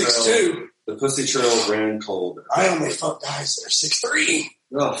only 6'2". The pussy trail ran cold. I only fuck guys that are 6'3".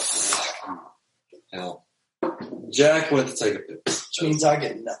 Oh, fuck. Hell. Jack went to take a piss. Which means I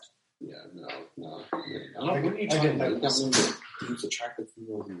get nothing. Yeah, no. I get nothing. Who's attractive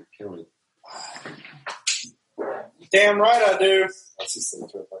females in the county? Damn right I do. That's just the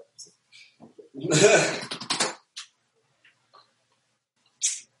truth.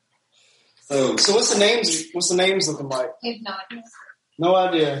 So what's the names looking like? I have no idea. No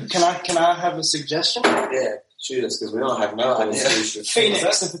idea. Can I have a suggestion? Yeah, shoot us because we don't have no idea.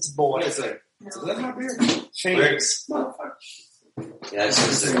 Phoenix if it's a boy. Is that not weird? Phoenix. Yeah,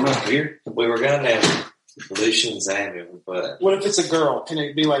 it's not weird. We were gonna name Lucian Xander, but what if it's a girl? Can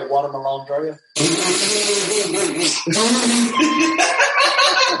it be like Watermelon Drea?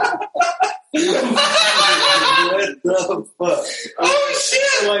 What the fuck? Oh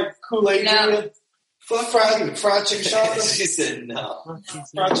shit! Like Kool-Aid. No. Fried chicken shonda. She said no.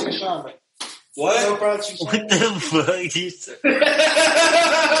 Fried chicken shonda. What? No fried chicken shonda. What the fuck? You said?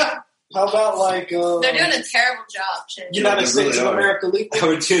 How about like They're doing a terrible job, Chip. United States of America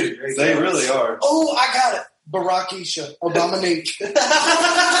legal? They really are. Oh, I got it. Barakisha Obama-Nick. Trim.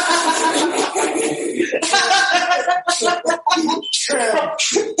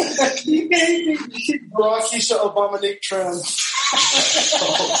 Barakisha Obama-Nick trim.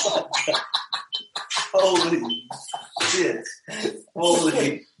 Holy shit.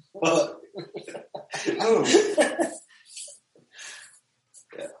 Holy fuck. Oh.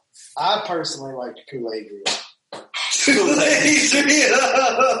 Yeah. I personally like the Kool-Aid reel. Kool-Aid reel.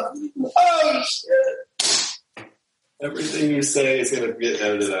 Oh shit. Everything you say is going to get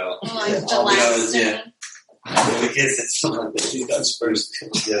edited out. Like the last Because it's fun that she does first.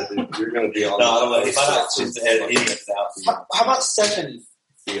 Yeah, dude, you're going to be on. No, if I don't choose to edit any of it out for you. How about Stephanie?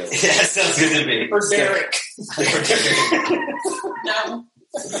 Yeah. Yeah, sounds good to me. Or Derek? No.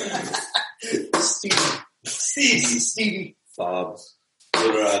 Stevie. Bob. How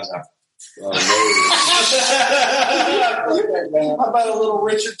about a little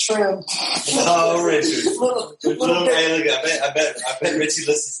Richard Trim? Oh, Richard. Little bit. I bet Richie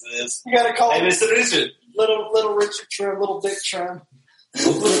listens to this. You gotta call Hey, him Mr. Richard. little Richard Trim, little Dick Trim.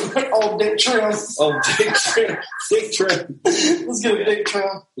 Old Dick Trim. Old Dick Trim. Dick Trim. Let's get a Dick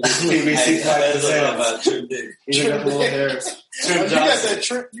Trim. PVC pipe about Trim Dick. He's got the little hairs. Trim Johnson.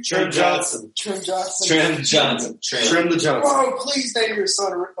 Trim Johnson. Trim Johnson. Trim Johnson. Trim the Johnson. Whoa, please name your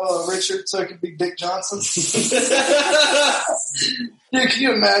son Richard so it can be Dick Johnson. Dude, can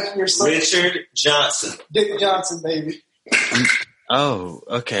you imagine your son? Richard Johnson. Dick Johnson, baby. Oh,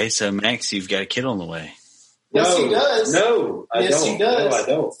 okay. So, Max, you've got a kid on the way. Yes, he does. No, I Yes, don't. he does. No, I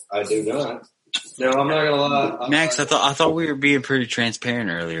don't. I do not. No, I'm not gonna lie. Max, I thought we were being pretty transparent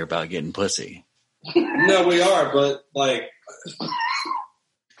earlier about getting pussy. No, we are, but like,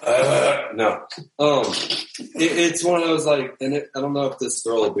 no. It's one of those like, and I don't know if this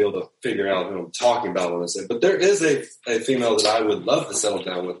girl will be able to figure out who I'm talking about when I say, but there is a female that I would love to settle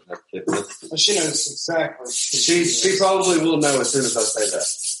down with and have a kid with. Well, she knows exactly. She probably will know as soon as I say that.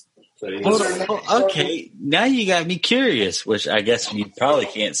 So, Okay, now you got me curious, which I guess you probably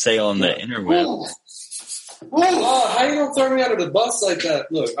can't say on the interweb. Oh, how you gonna throw me under the bus like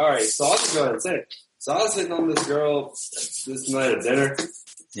that? Look, all right, so I'll just go ahead and say it. So I was hitting on this girl this night at dinner.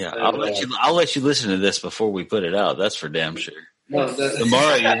 Yeah, I'll let you listen to this before we put it out. That's for damn sure. No,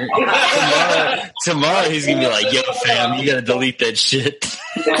 tomorrow he's gonna be like, "Yo, fam, you gotta delete that shit."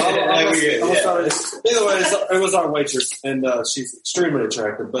 I'm sorry. Either way, it was our waitress, and she's extremely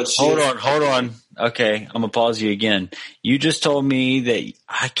attractive. But hold on. Okay, I'm gonna pause you again. You just told me that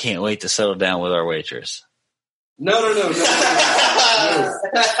I can't wait to settle down with our waitress. No. And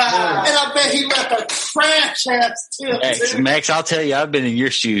I bet he left a trash ass tip. Max, I'll tell you, I've been in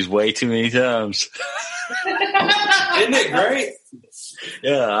your shoes way too many times. Isn't it great?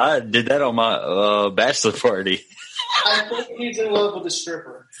 Yeah, I did that on my bachelor party. I think he's in love with a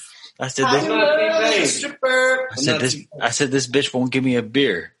stripper. I said this bitch won't give me a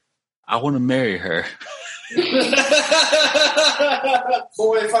beer. I want to marry her.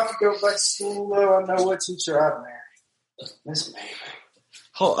 Boy, if I could go back to school, though, I know what teacher I'd marry. Miss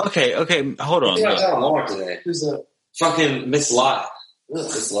Mabel. Okay, hold on. Who's that? Fucking Miss Lott.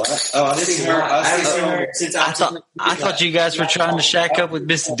 Miss Lott? Oh, I didn't see her. I thought you guys were trying to shack up with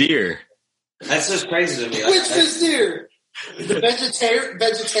Miss Deer. That's just crazy to me. Which Miss Deer? The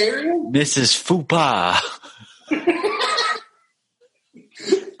vegetarian? Mrs. Fupa.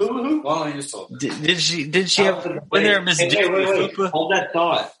 Well, you just told me. Did she have when there Miss Deer? Wait. Hold that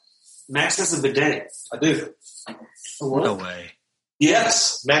thought. Max has a bidet. I do. No way.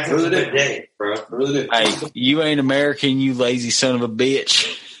 Yes, Max has a bidet, bro. I really do. Hey, you ain't American, you lazy son of a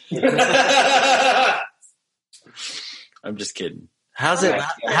bitch. I'm just kidding. How's it?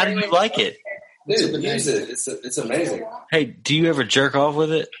 How do you like it? Dude, use it. It's amazing. Hey, do you ever jerk off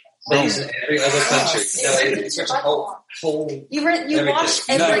with it? They use it in every other country. It's such a whole you wash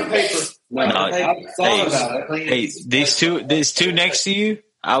everything. I thought about it. Hey, these two next to you,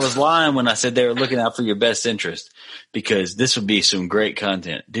 I was lying when I said they were looking out for your best interest because this would be some great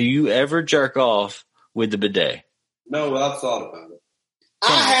content. Do you ever jerk off with the bidet? No, I've thought about it. I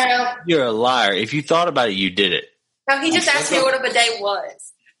have. You're a liar. If you thought about it, you did it. No, he just asked me what a bidet was.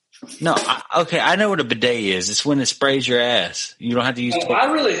 No, I know what a bidet is. It's when it sprays your ass. You don't have to use. I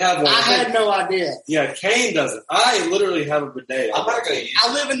really have one. I had no idea. Yeah, Kane doesn't. I literally have a bidet. I'm not going to use it.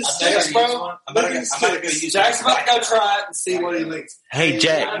 I live in the sticks, bro. I'm not going to use Jack's about to go try it and see what he thinks. Hey,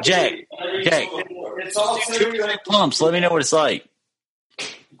 Jack. It's all 2 pumps. Let me know what it's like.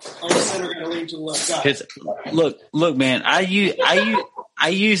 Look, man. I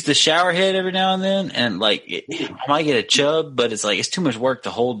use the shower head every now and then, and like I might get a chub, but it's like it's too much work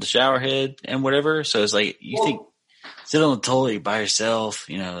to hold the shower head and whatever. So it's like you think sit on the toilet by yourself,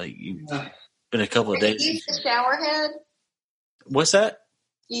 you know, like you've been a couple of days. You use the shower head? What's that?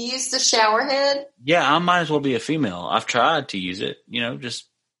 You use the shower head? Yeah, I might as well be a female. I've tried to use it, you know, just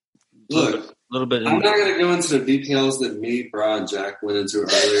look. A little bit. I'm not going to go into the details that me, Brian, and Jack went into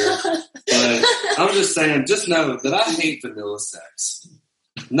earlier, but I'm just saying, just know that I hate vanilla sex.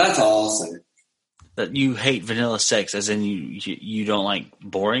 And that's all I'll say. That you hate vanilla sex, as in you don't like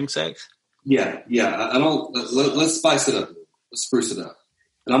boring sex? Yeah. I don't. Let's spice it up. Let's spruce it up.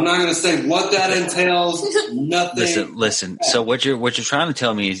 And I'm not going to say what that entails. Nothing. Listen. So what you're trying to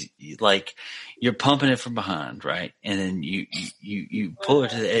tell me is like you're pumping it from behind, right? And then you pull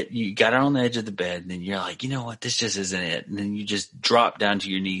it to the edge, you got it on the edge of the bed, and then you're like, you know what, this just isn't it. And then you just drop down to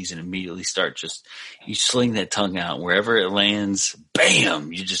your knees and immediately start you sling that tongue out wherever it lands,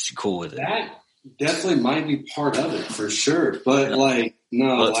 bam, you're just cool with it. That definitely might be part of it for sure. But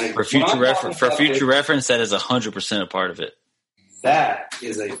for future reference, that is 100% a part of it. That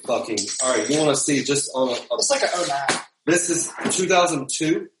is a fucking, all right, you want to see just on it's like an 09. This is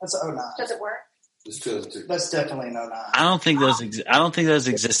 2002. That's an 09. Does it work? It's 2002. That's definitely an 09. I don't think those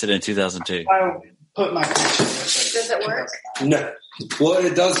existed in 2002. I put my connection. Does it work? No. Well,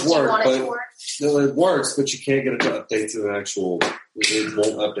 it does Do you work, want it but to work? no, it works, but you can't get it to update to an actual. It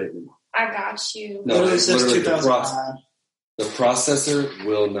won't update anymore. I got you. No, Literally it's says literally 2009. the processor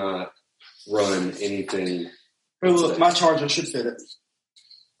will not run anything. Oh, look, my charger should fit it.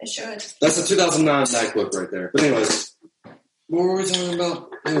 It should. That's a 2009 MacBook right there. But anyways, what were we talking about?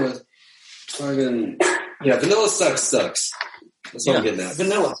 Anyways, Vanilla sucks. That's what I'm getting at.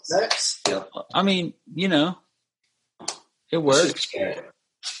 Vanilla sex? Yeah. I mean, it works.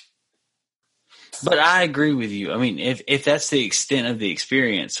 But I agree with you. I mean, if that's the extent of the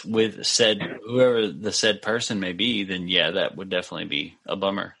experience with whoever the said person may be, then yeah, that would definitely be a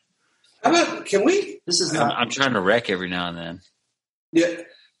bummer. How about, can we? This is not. I'm trying to wreck every now and then. Yeah.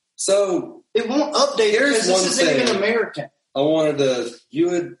 So It won't update. Here's This one isn't thing. even American. you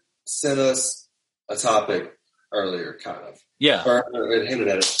had sent us a topic earlier, kind of. Yeah. Or it hinted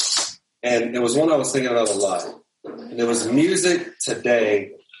at it. And it was one I was thinking about a lot. And it was music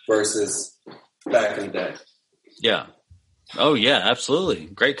today versus back in the day. Yeah. Oh yeah, absolutely.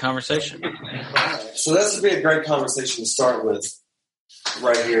 Great conversation. So this would be a great conversation to start with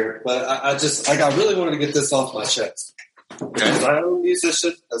right here. But I really wanted to get this off my chest. Because I'm a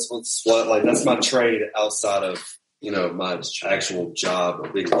musician. That's my trade outside of, my actual job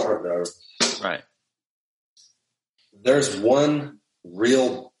of being a truck driver. Right. There's one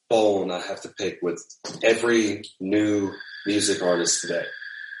real bone I have to pick with every new music artist today.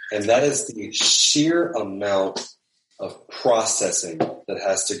 And that is the sheer amount of processing that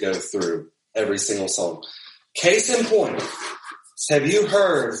has to go through every single song. Case in point, have you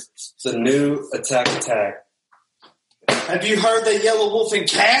heard the new Attack Attack? Have you heard the Yellow Wolf and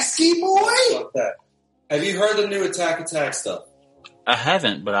Kasky, boy? Like that. Have you heard the new Attack Attack stuff? I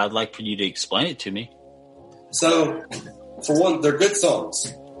haven't, but I'd like for you to explain it to me. So, for one, they're good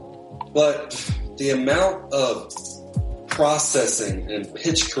songs. But the amount of processing and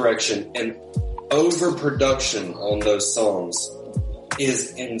pitch correction and overproduction on those songs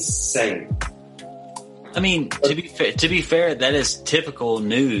is insane. I mean, to be fair, that is typical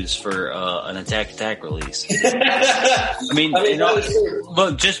news for an Attack release.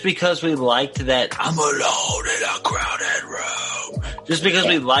 Look, just because we liked that, I'm alone in a crowded room. Just because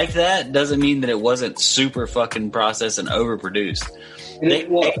we liked that doesn't mean that it wasn't super fucking processed and overproduced.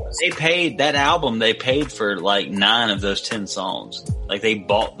 They paid that album. They paid for like 9 of those 10 songs. Like they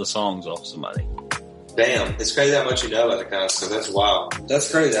bought the songs off somebody. Damn, it's crazy how much you know about the kind of stuff. That's wild. That's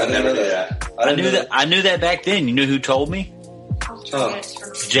crazy. I never knew that. I knew that back then. You know who told me? Huh.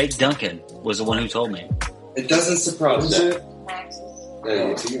 Jake Duncan was the one who told me. It doesn't surprise me.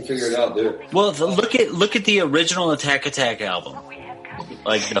 Hey, if you can figure it out, do it. Well, look at the original Attack album.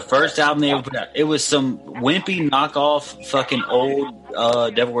 Like the first album they ever put out, it was some wimpy knockoff fucking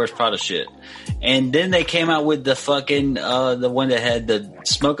old Devil Wears Prada shit. And then they came out with the fucking the one that had the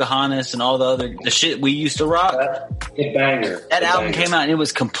Smokeahonis and all the shit we used to rock. A banger. That album came out and it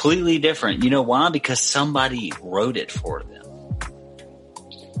was completely different. You know why? Because somebody wrote it for them.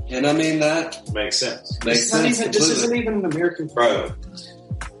 And I mean that makes sense. This isn't even an American bro.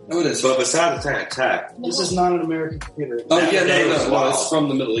 No, it is. But besides Attack, this is not an American computer. Oh yeah, no, it's from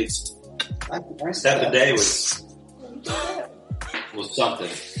the Middle East. That day was something.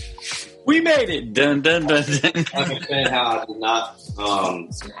 We made it. Dun dun dun dun. I understand how I did not.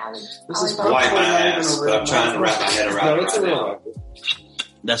 This is wipe my ass, but I'm trying to wrap my head around it right now.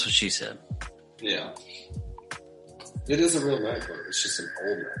 That's what she said. Yeah. It is a real MacBook. It's just an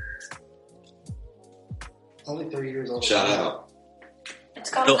old Mac. Only 3 years old. Shut up.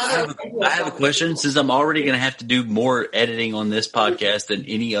 So I have a question. Since I'm already going to have to do more editing on this podcast than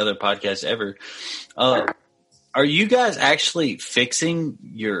any other podcast ever, are you guys actually fixing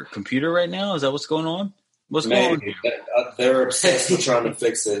your computer right now? Is that what's going on? What's going on? They're obsessed with trying to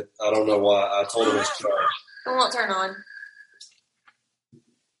fix it. I don't know why. I told them it's charged. It won't turn on.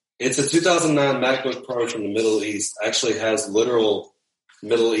 It's a 2009 MacBook Pro from the Middle East. Actually has literal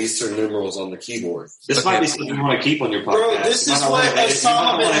Middle Eastern numerals on the keyboard. This might be something you want to keep on your podcast. Bro, this is what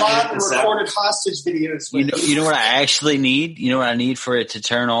Osama bin Laden recorded hostage videos with. You know what I actually need? You know what I need for it to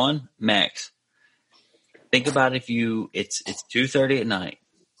turn on? Max. Think about it's 2:30 at night.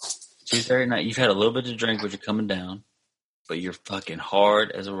 2:30 at night. You've had a little bit to drink, but you're coming down, but you're fucking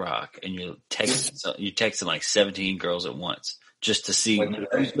hard as a rock, and you're texting like 17 girls at once just to see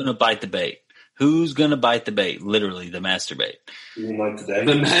who's going to bite the bait. Who's going to bite the bait? Literally, the masturbate. You like today?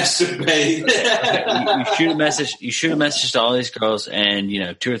 The masturbate. You shoot a message to all these girls, and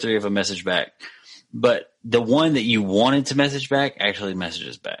 2 or 3 of them message back. But the one that you wanted to message back actually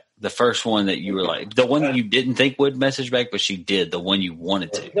messages back. The first one that you were like, the one that you didn't think would message back, but she did. The one you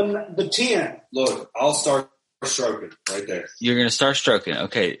wanted to. The 10. Look, I'll start stroking right there. You're going to start stroking.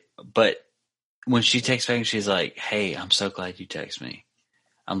 Okay. But when she texts back, she's like, hey, I'm so glad you text me.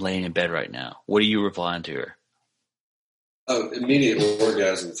 I'm laying in bed right now. What are you replying to her? Oh, immediate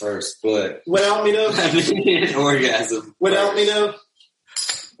orgasm first. But without me though? Immediate orgasm. Without me though?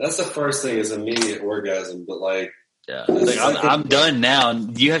 That's the first thing is immediate orgasm. But like, yeah, like I'm done now.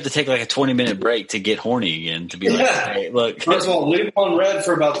 You have to take like a 20-minute break to get horny again to be like, hey, look. First of all, leave on red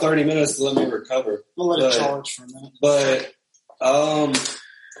for about 30 minutes to let me recover. We'll let it charge for a minute. But,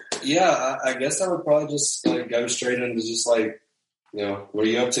 yeah, I guess I would probably just like go straight into just like, you know, what are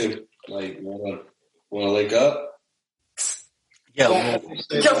you up to? Like, want to link up? Yeah.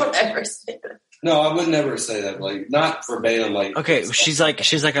 Don't ever say that. No, I would never say that. Like, not verbatim. Like, okay, she's like,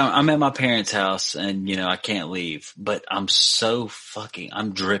 I'm at my parents' house and you know I can't leave, but I'm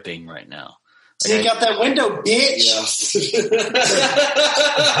dripping right now. Like, sneak out that window, bitch.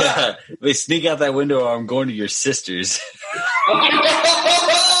 Yeah. They sneak out that window, or I'm going to your sister's.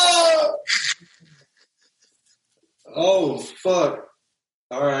 Oh fuck!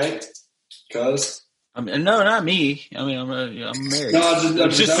 All right, cuz. No, not me. I mean, I'm married. No, that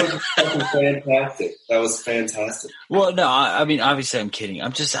was fucking fantastic. That was fantastic. Well, no, I mean, obviously, I'm kidding.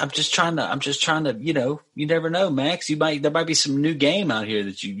 I'm just trying to, you know, you never know, Max. There might be some new game out here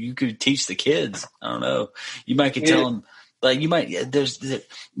that you could teach the kids. I don't know. You might could tell them, like, you might.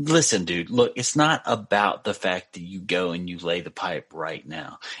 Listen, dude. Look, it's not about the fact that you go and you lay the pipe right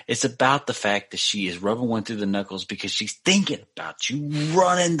now. It's about the fact that she is rubbing one through the knuckles because she's thinking about you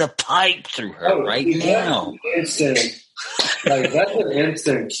running the pipe through her right now. Instant, like that's an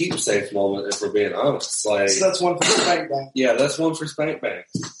instant keepsake moment. If we're being honest, like so that's one for Spank Bang. Yeah, that's one for Spank Bang.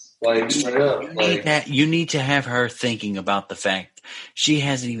 Like straight up, like you need to have her thinking about the fact she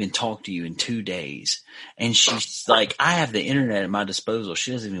hasn't even talked to you in 2 days, and she's like, I have the internet at my disposal.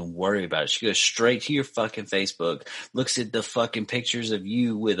 She doesn't even worry about it. She goes straight to your fucking Facebook, looks at the fucking pictures of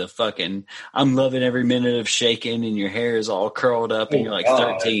you with a fucking, I'm loving every minute of shaking, and your hair is all curled up, and you're like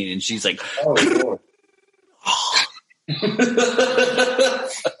 13, and she's like, oh Lord. The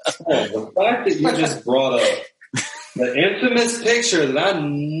fact that you just brought up the infamous picture that I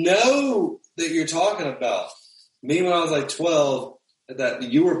know that you're talking about. Me when I was like 12, that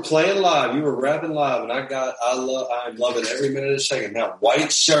you were playing live, you were rapping live, and I'm loving every minute of shaking. That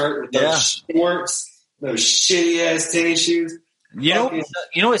white shirt with those shorts, those shitty ass tennis shoes. You know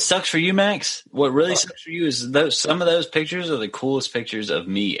what sucks for you, Max? What really sucks for you is some of those pictures are the coolest pictures of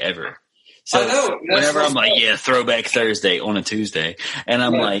me ever. So I know. Whenever I'm like, yeah, Throwback Thursday on a Tuesday, and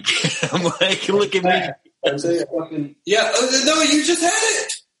I'm like, look at me. Yeah, no, you just had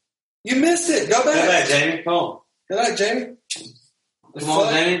it. You missed it. Go back. Go back, Jamie. Come on. Go back, Jamie. Come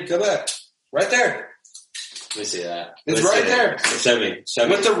on, Jamie. Go back. Right there. Let me see that. It's right there. Show me.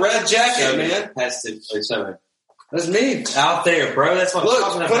 With the red jacket, man. Show me. That's me. Out there, bro. That's what I'm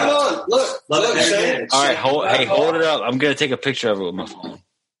talking about. Put it on. Look, Shane. All right, hold it up. I'm going to take a picture of it with my phone.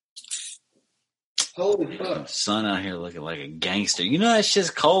 Holy fuck. Son out here looking like a gangster. You know that shit's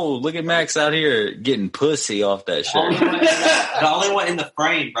cold. Look at Max out here getting pussy off that shirt. The only one in the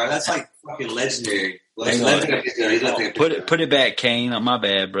frame, bro. That's like fucking legendary. Put it back, Kane. My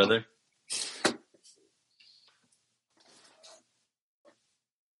bad, brother.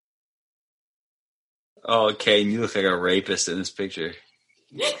 Oh, Kane, you look like a rapist in this picture.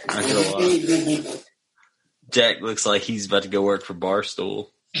 Not gonna lie. Jack looks like he's about to go work for Barstool.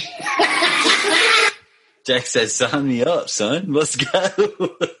 Jack said, sign me up, son. Let's go.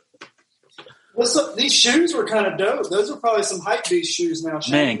 These shoes were kind of dope. Those are probably some hype beast shoes now.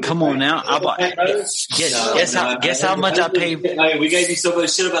 Man, come on now. Guess how much I paid. Hey, we gave you so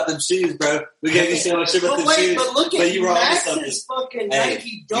much shit about them shoes, bro. We gave you so much shit about them shoes. But look at you were Max's fucking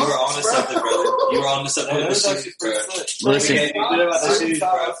Nike Dunks, you were on to something, brother. You were on to something with the shoes, bro. Listen, about the shoes,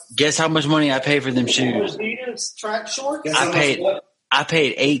 bro. Guess how much money I paid for them shoes? Adidas track shorts. I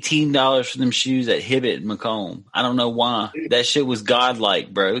paid $18 for them shoes at Hibbett and Macomb. I don't know why. That shit was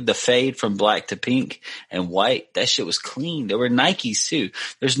godlike, bro. The fade from black to pink and white, that shit was clean. They were Nikes too.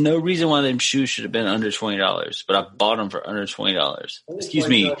 There's no reason why them shoes should have been under $20, but I bought them for under $20.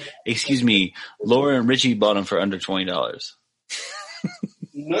 Excuse me. Laura and Richie bought them for under $20.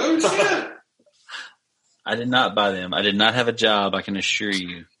 No shit. I did not buy them. I did not have a job, I can assure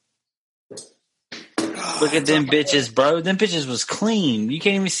you. Look at them bitches, bro. Them bitches was clean. You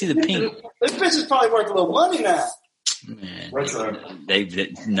can't even see the pink. Those bitches probably worth a little money now. Man,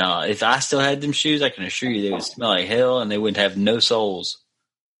 no. If I still had them shoes, I can assure you they would smell like hell and they wouldn't have no soles.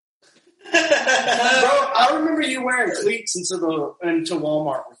 I remember you wearing cleats into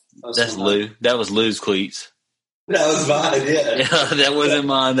Walmart. That's Lou. That was Lou's cleats. That was mine, yeah. That wasn't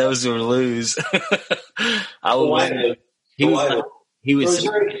mine. That was Lou's. I would wear. He would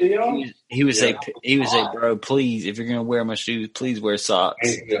say, bro, please, if you're gonna wear my shoes, please wear socks.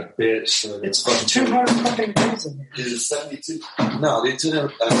 Bitch. It's 200 fucking days in here. It's 72. No, dude,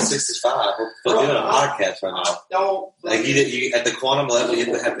 265. We're doing a podcast right now. Don't. Like you at the quantum level, you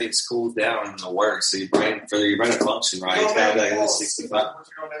have to have things cooled down in the work, so your brain to function right. It's kind of like 65.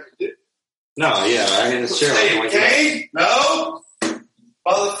 No, yeah, right in the chair. Hey, no,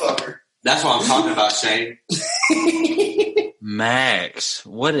 motherfucker. That's what I'm talking about, Shane. Max,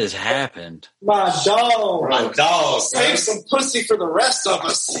 what has happened? My dog. Save some pussy for the rest of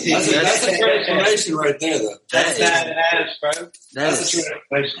us. That's a transformation right there, though. That's badass, bro. That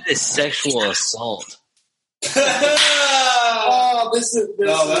is sexual assault. This is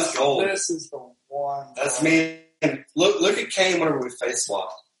gold. This is the one. That's me. Look at Kane whenever we face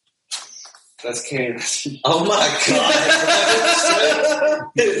swap. That's Kane. Oh my god!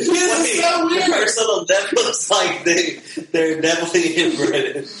 This is so weird. Personal, that looks like they're definitely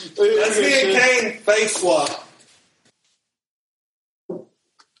inbred. That's me and Kane face swap.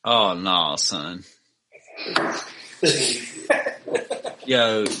 Oh no, son.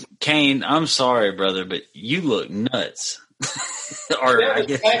 Yo, Kane, I'm sorry, brother, but you look nuts. I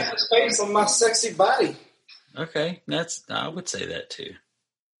guess Max's face on my sexy body. Okay, I would say that too.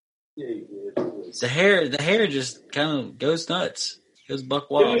 Yeah, you did. The hair just kind of goes nuts. It goes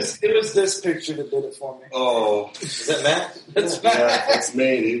buck wild. It was this picture that did it for me. Oh, is that Matt? That's Matt. Yeah, that's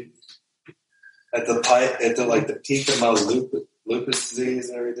me, dude. At the peak of my lupus disease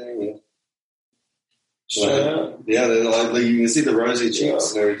and everything. Yeah, you can see the rosy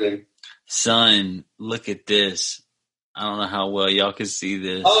cheeks and everything. Son, look at this. I don't know how well y'all can see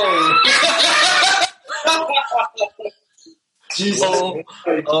this. Oh. Jesus.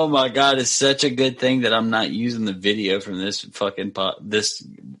 Oh my God! It's such a good thing that I'm not using the video from this fucking this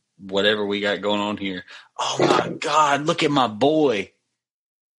whatever we got going on here. Oh my God! Look at my boy.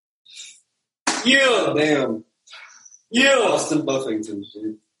 Yeah, damn. Yeah, Austin Buffington,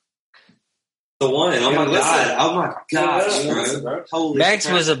 dude. The one. Oh my God! Oh my gosh, bro! Holy Max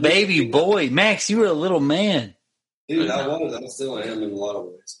crap. Was a baby boy. Max, you were a little man. Dude, I still am in a lot of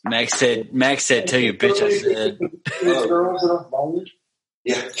ways. Max said, tell your bitch I said.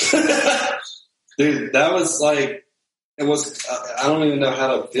 Yeah. Dude, that was like, I don't even know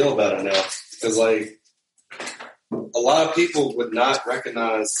how to feel about it now. Because like, a lot of people would not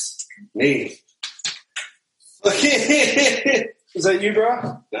recognize me. Is that you,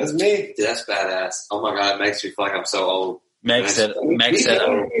 bro? That's me. Dude, that's badass. Oh my God, it makes me feel like I'm so old. Max said,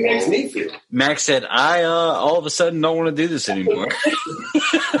 I all of a sudden don't want to do this anymore.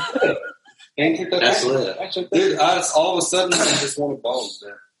 That's lit. Dude, all of a sudden I just want to bones,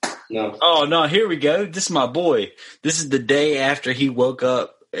 man. No. Oh, no, here we go. This is my boy. This is the day after he woke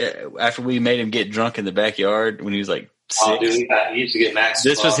up, after we made him get drunk in the backyard when he was like 6. Oh, dude, he used to get Max.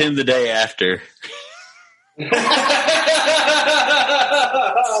 This was him the day after.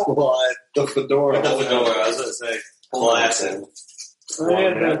 What? The fedora. I was going to say. Classic.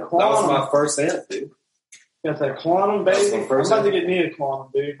 That was my first amp, dude. Got that quantum, baby. I'm about to get me a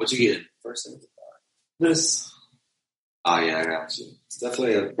quantum, dude. What you get? First amp. This. Oh yeah, I got you. It's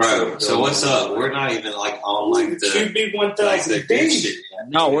definitely a bro. So what's up? We're not even like on like the QB1000 good shit.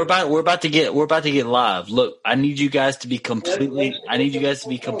 No, we're about to get live. Look, I need you guys to be completely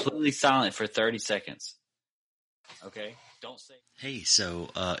silent for 30 seconds. Okay? Don't say. Hey, so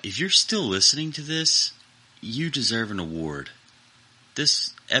if you're still listening to this, you deserve an award.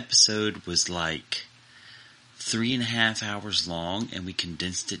 This episode was like 3.5 hours long, and I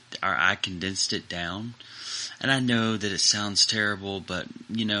condensed it down. And I know that it sounds terrible, but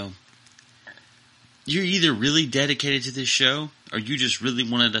you're either really dedicated to this show, or you just really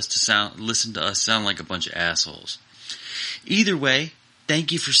wanted us to listen to us sound like a bunch of assholes. Either way,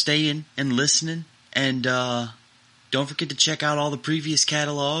 thank you for staying and listening, and don't forget to check out all the previous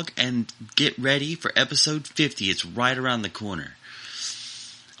catalog and get ready for episode 50. It's right around the corner.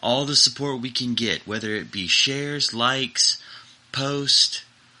 All the support we can get, whether it be shares, likes, post,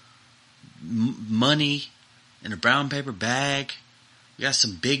 money in a brown paper bag. We got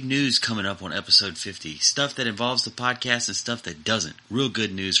some big news coming up on episode 50. Stuff that involves the podcast and stuff that doesn't. Real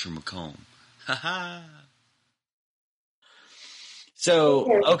good news from Macomb. Ha-ha.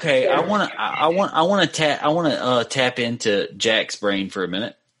 So, okay, I want to tap into Jack's brain for a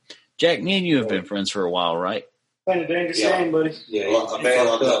minute. Jack, me and you have been friends for a while, right? Playing a dangerous game, buddy.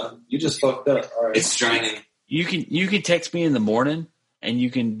 Yeah, you just fucked up. All right. It's draining. You can text me in the morning and you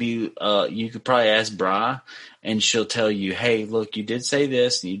can be you could probably ask Bri, and she'll tell you, hey, look, you did say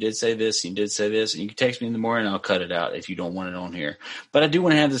this, and you did say this, and you did say this, and you can text me in the morning, and I'll cut it out if you don't want it on here. But I do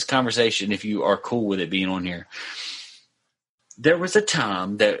want to have this conversation if you are cool with it being on here. There was a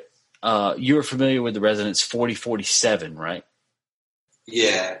time that you were familiar with the Residence 4047, right?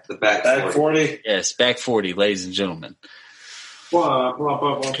 Yeah, the back 40. Yes, back 40, ladies and gentlemen.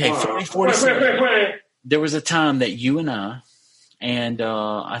 Okay, 4047. Wait. There was a time that you and I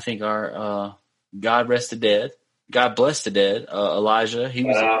think our God bless the dead, Elijah. He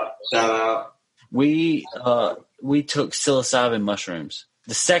was shout out. We took psilocybin mushrooms.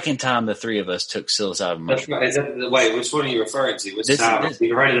 The second time the three of us took psilocybin mushrooms. Wait, which one are you referring to? Which time?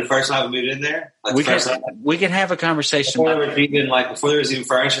 You referring to the first time we moved in there? We can have a conversation. Before there was even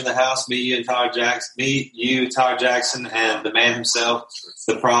furniture in the house, me, you, Tyler Jackson, and the man himself,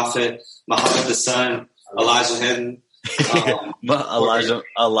 the prophet, Muhammad the son, Elijah Hedden. Elijah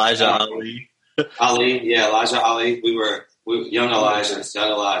Ali. Elijah Ali. We were young Elijah.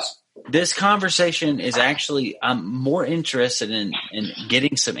 This conversation is actually, I'm more interested in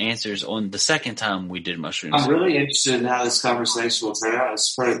getting some answers on the second time we did mushrooms. I'm really interested in how this conversation will turn out.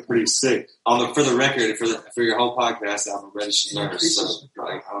 It's pretty sick. For the record, for your whole podcast, I'm a registered nurse, so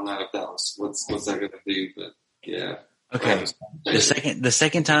I don't know if that was what's that going to do, but yeah. Okay. The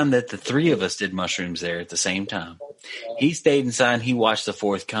second time that the three of us did mushrooms there at the same time, he stayed inside and he watched the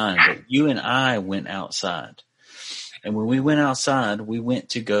fourth kind, but you and I went outside. And when we went outside, we went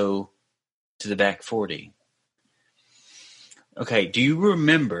to go to the back 40. Okay, do you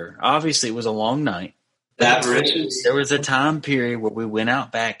remember? Obviously, it was a long night. There was a time period where we went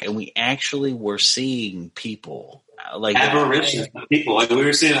out back and we actually were seeing people. Like apparitions of people. Like we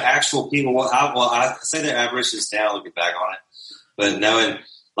were seeing actual people. I say they're apparitions now looking back on it. But knowing,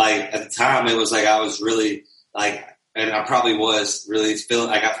 like, at the time, it was like I was really, like, and I probably was really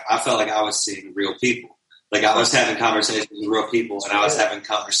feeling like I felt like I was seeing real people. Like I was having conversations with real people, and I was having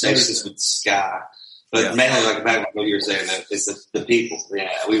conversations with the sky. But mainly, like back what you were saying, is the people.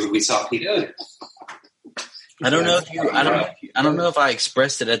 Yeah, we saw people. I don't know if I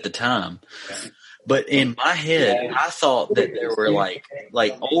expressed it at the time, but in my head, I thought that there were like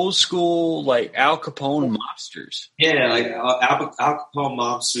old school like Al Capone mobsters. Yeah, like Al Capone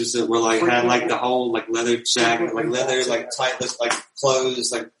mobsters that were like had like the whole like leather jacket, like leather like tightless like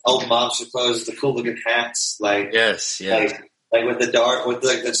clothes, like old mobster clothes, the cool looking hats, like yes. Like with the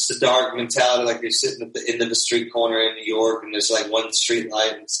dark mentality, like you're sitting at the end of the street corner in New York, and there's like one street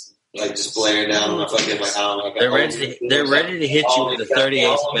light and like just blaring down on a fucking like I don't know. They're ready to hit you with a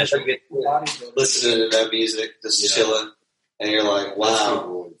 38 special. Listening to that music, just chilling, and you're like,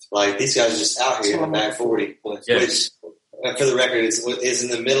 wow, like these guys are just out here in the back 40, which for the record is in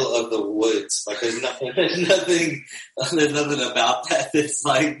the middle of the woods. Like there's nothing about that that's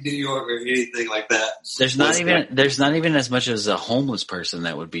like New York or anything like that. There's not even as much as a homeless person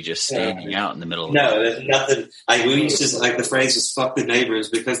that would be just standing out in the middle of there's nothing. Like we used to like the phrase is "fuck the neighbors"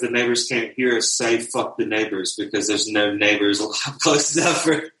 because the neighbors can't hear us say "fuck the neighbors" because there's no neighbors close enough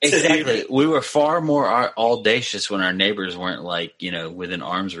for exactly. We were far more audacious when our neighbors weren't like within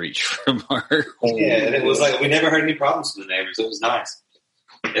arm's reach from our home. Yeah, and it was like we never heard any problems with the neighbors. It was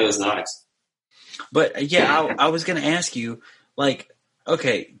nice. But yeah, I was going to ask you, like,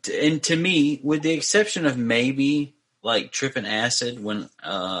 okay, and to me, with the exception of maybe like tripping acid when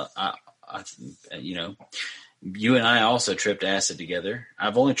you and I also tripped acid together.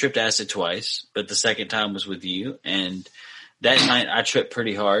 I've only tripped acid twice, but the second time was with you, and that night I tripped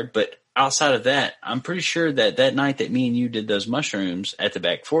pretty hard. But outside of that, I'm pretty sure that night that me and you did those mushrooms at the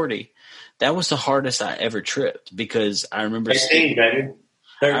back 40. That was the hardest I ever tripped because I remember 13, baby.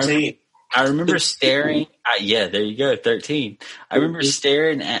 13. I remember staring. There you go, 13. I remember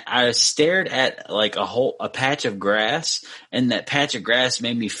staring at. I stared at like a patch of grass, and that patch of grass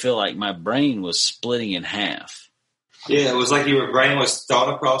made me feel like my brain was splitting in half. Yeah, it was like your brain was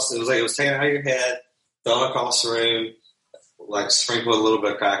thrown across. It was like it was taken out of your head, thrown across the room, like sprinkled a little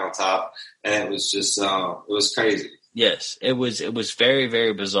bit of crack on top, and it was just it was crazy. Yes, it was very,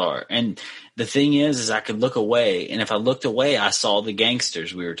 very bizarre. And the thing is I could look away, and if I looked away, I saw the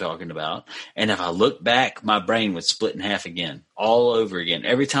gangsters we were talking about. And if I looked back, my brain would split in half again, all over again.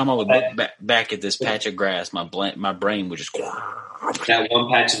 Every time I would look back at this patch of grass, my brain would just. That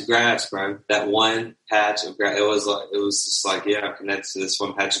one patch of grass, bro. That one patch of grass. It was just like, yeah, I'm connected to this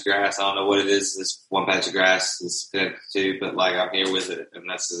one patch of grass. I don't know what it is. This one patch of grass is connected to, but like I'm here with it, and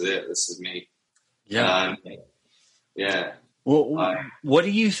this is it. This is me. Yeah. Yeah. Well, what do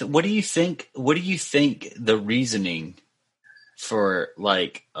you think the reasoning for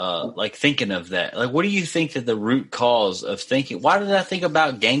like thinking of that? Like, what do you think that the root cause of thinking? Why did I think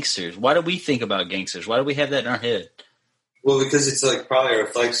about gangsters? Why do we think about gangsters? Why do we have that in our head? Well, because it's like probably a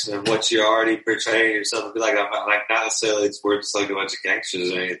reflection of what you're already portraying yourself to be like. I'm not necessarily we're just like a bunch of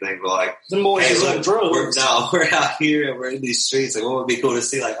gangsters or anything, but like the boys hey, like drugs. We're out here and we're in these streets. Like, what would be cool to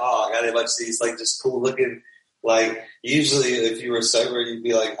see? Like, oh, I got a bunch of these like just cool looking. Like usually, if you were sober, you'd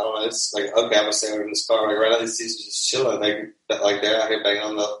be like, I don't know. It's like okay, I'm gonna stay in this car. Like right now, these dudes are just chilling. Like they're out here banging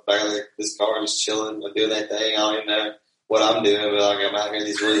on the back of this car, just chilling, like, doing their thing. I don't even know what I'm doing, but like I'm out here in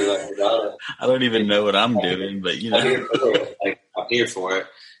these really like I don't even know what I'm doing, but you know, I'm here for it.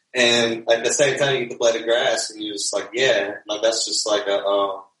 And at the same time, you get the blade of grass, and you're just like, yeah, like that's just like a,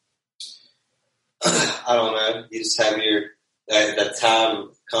 I don't know. You just have your that time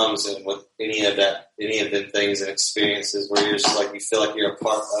comes in with any of them things and experiences where you're just like you feel like you're a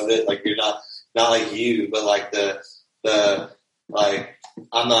part of it, like you're not like you, but like the like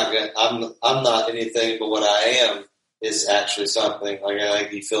I'm not anything but what I am. Is actually something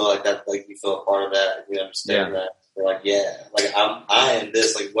like you feel like that, like you feel a part of that. You understand that? You're like, yeah, like I am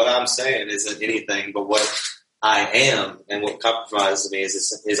this. Like what I'm saying isn't anything but what I am, and what compromises me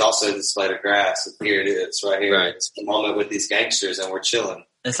is also this blade of grass. And here it is, right here. Right. It's the moment with these gangsters, and we're chilling.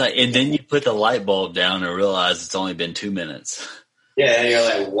 It's like, and then you put the light bulb down and realize it's only been 2 minutes. Yeah, and you're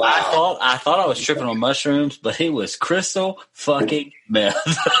like, wow. I thought I was tripping on mushrooms, but it was crystal fucking meth.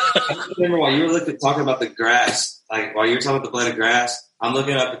 I remember while you were talking about the grass. Like while you're talking about the blade of grass, I'm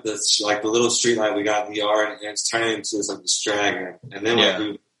looking up at the little street light we got in the yard, and it's turning into this like this dragon. And then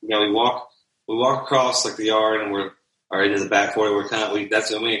we walk across like the yard, and we're into the back 40. We're kind of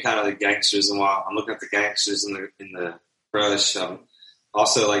that's when we're kind of the gangsters. And while I'm looking at the gangsters in the brush, I'm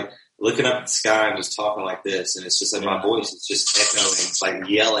also like looking up at the sky and just talking like this, and it's just like my voice is just echoing. It's like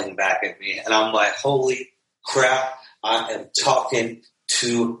yelling back at me, and I'm like, holy crap! I am talking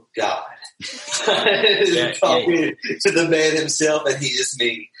to God. Talking to the man himself, and he is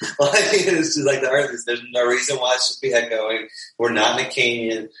me. Like it's just like the earth is. There's no reason why it should be echoing. We're not in a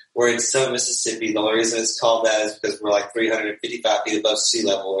canyon. We're in Southern Mississippi. The only reason it's called that is because we're like 355 feet above sea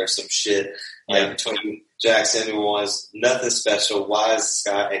level or some shit. Like between Jackson and was nothing special. Why is the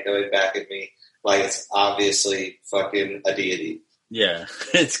sky echoing back at me? Like it's obviously fucking a deity. Yeah,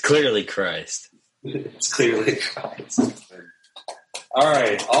 it's clearly Christ. It's clearly Christ. All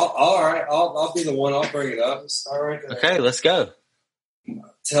right, I'll be the one. I'll bring it up. All right. Okay, let's go.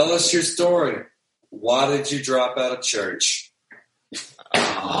 Tell us your story. Why did you drop out of church? That's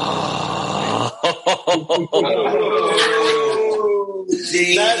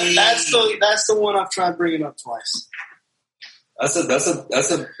the one I've tried bringing up twice. That's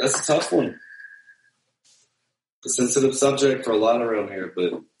a tough one. A sensitive subject for a lot around here,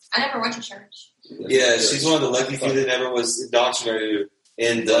 but I never went to church. Yeah, she's one of the lucky few that never was indoctrinated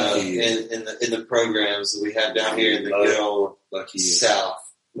in the programs that we have down here in the good old South.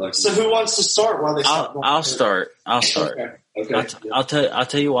 So who wants to start while they start? I'll start. Okay. I'll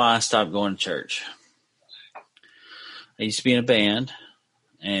tell you why I stopped going to church. I used to be in a band,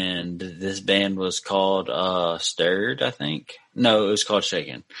 and this band was called Stirred, I think. No, it was called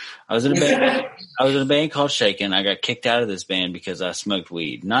Shaken. I was in a band called Shaken. I got kicked out of this band because I smoked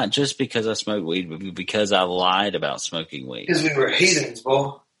weed. Not just because I smoked weed, but because I lied about smoking weed. Because we were heathens,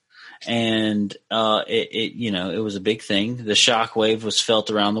 boy. And it was a big thing. The shockwave was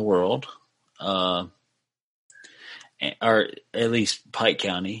felt around the world, or at least Pike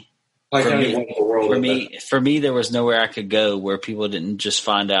County. For me, there was nowhere I could go where people didn't just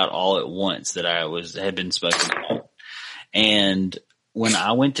find out all at once that I had been smoking pot. And when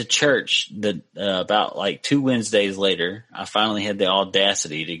I went to church, about like 2 Wednesdays later, I finally had the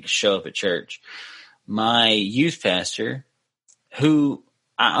audacity to show up at church. My youth pastor, who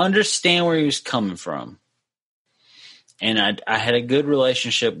I understand where he was coming from, and I had a good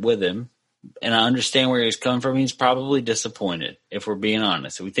relationship with him, and I understand where he was coming from. He's probably disappointed, if we're being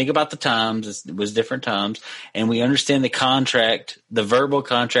honest. If we think about the times, it was different times, and we understand the contract, the verbal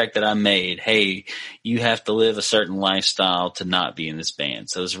contract that I made. Hey, you have to live a certain lifestyle to not be in this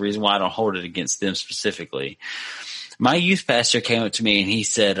band. So there's a reason why I don't hold it against them specifically. My youth pastor came up to me and he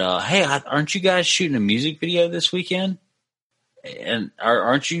said, hey, aren't you guys shooting a music video this weekend? And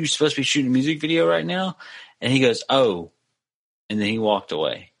aren't you supposed to be shooting a music video right now? And he goes, oh, and then he walked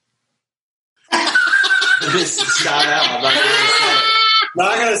away. I'm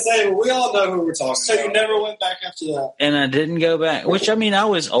not going to say, but we all know who we're talking about. So you never went back after that? And I didn't go back, which, I mean, I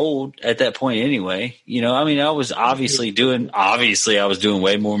was old at that point anyway. You know, I mean, I was I was doing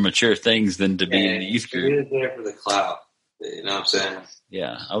way more mature things than to be in the youth group. He was there for the clout. You know what I'm saying?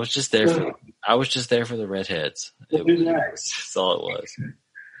 Yeah, I was just there for the redheads. That's all it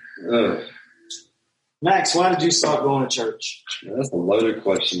was. Max, why did you stop going to church? That's a loaded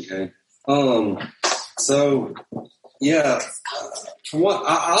question, Kane. So, yeah, for one,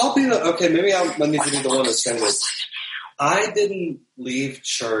 I'll be the, okay, maybe I need to be the one that's saying this. I didn't leave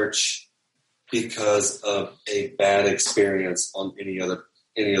church because of a bad experience on any other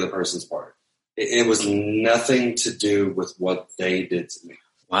person's part. It was nothing to do with what they did to me.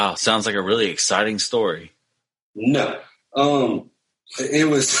 Wow, sounds like a really exciting story. No. It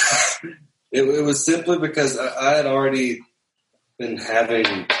was it was simply because I had already been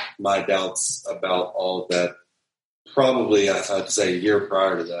having my doubts about all of that, probably I'd say a year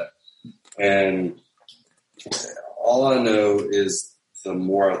prior to that. And all I know is the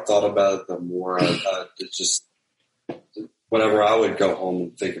more I thought about it, the more I just, whenever I would go home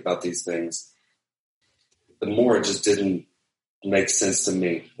and think about these things, the more it just didn't make sense to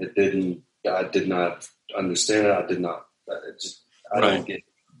me. I did not understand it. I did not, I don't get it,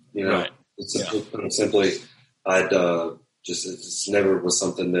 you know. Right. Simply, it just never was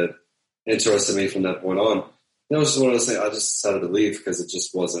something that interested me from that point on. It was just one of those things. I just decided to leave because it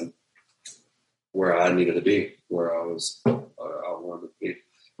just wasn't where I needed to be, where I wanted to be.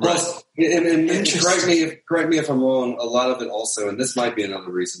 Plus, and correct me if I'm wrong. A lot of it also, and this might be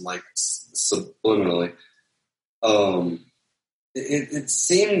another reason, like subliminally, it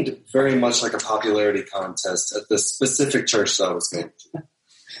seemed very much like a popularity contest at the specific church that I was going to.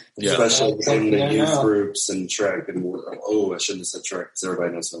 Yeah. Especially in the youth groups and track and I shouldn't have said track because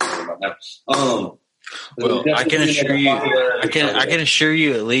everybody knows what I'm talking about now. Well, I can assure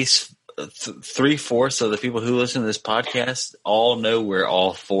you at least 3/4 of the people who listen to this podcast all know where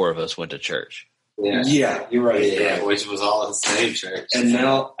all four of us went to church. Yeah, you're right. Yeah, which was all the same church. And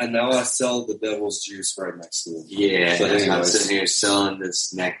now I sell the devil's juice right next to it. Yeah, so I'm sitting here selling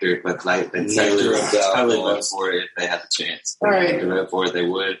this nectar, but like the nectar of doubt. I would vote for it if they had the chance. All right, to vote for it, they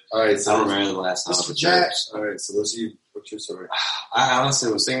would. All right, so I don't remember the last time I was at church. All right, so what's your story? I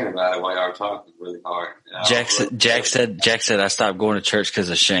honestly was thinking about it while y'all were talking really hard. Jack said I stopped going to church because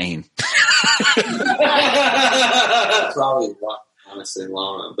of Shane. Probably honestly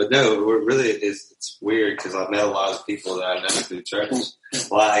long, but no, it's weird because I've met a lot of people that I know through church,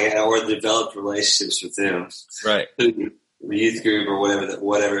 or developed relationships with them, right? Through the youth group or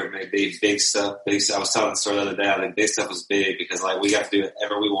whatever it may be. Big stuff. I was telling the story the other day. I think big stuff was big because like we got to do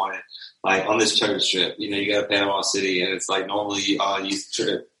whatever we wanted. Like on this church trip, you know, you go to Panama City, and it's like normally on a youth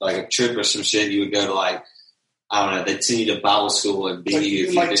trip, like a trip or some shit, you would go to like, I don't know, they'd send you to Bible school and be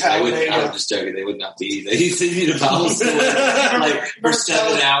you. I was just joking, they would not be. They'd send you to Bible school like for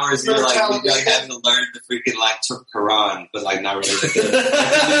 7 hours. You're like having to learn the freaking like Quran, but like not really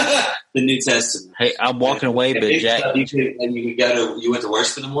the New Testament. Hey, I'm walking away, but Jack, you went to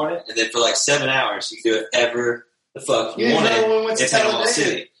worship in the morning, and then for like 7 hours, you could do whatever the fuck you wanted in Panama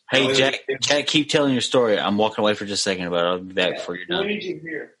City. Hey, Jack, keep telling your story. I'm walking away for just a second, but I'll be back before you're done. What did you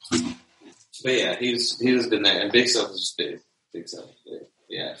hear? But yeah, he was been there, and Big Stuff was just big. Big Stuff was big.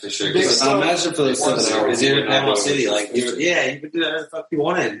 Yeah, for sure. I imagine for those 7 hours, you're in Panama City, like you could do whatever the fuck you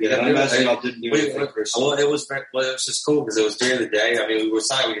wanted. Yeah, I imagine y'all didn't do anything. Well, it was just cool because it was during the day. I mean, we were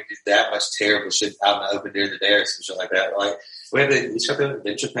sorry we could do that much terrible shit out in the open during the day or some shit like that. Like we shot the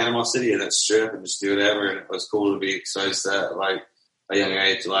adventure Panama City and that strip and just do whatever, and it was cool to be exposed to that like a young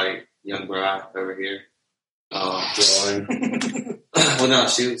age, like young bride over here. Well, no,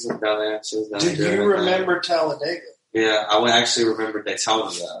 she was down there. Do you remember Talladega? Yeah, I would actually remember Daytona.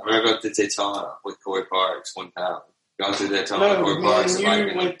 I remember going to Daytona with Corey Parks one time. Going through Daytona with Corey Parks. No,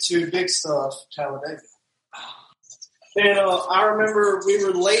 you went to Big Stuff, Talladega. And I remember we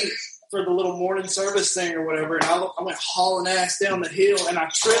were late for the little morning service thing or whatever, and I went hauling ass down the hill, and I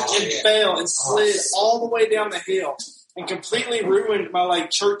tripped and fell and slid all the way down the hill. And completely ruined my like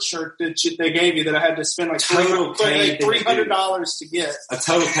church shirt that they gave you that I had to spend like $300 to get. A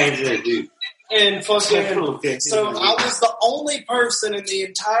total pain to do. And fucking, so I was the only person in the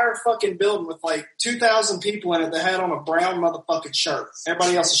entire fucking building with like 2,000 people in it that had on a brown motherfucking shirt.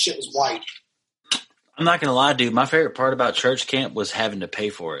 Everybody else's shit was white. I'm not gonna lie, dude. My favorite part about church camp was having to pay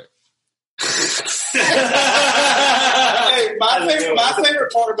for it. Hey, my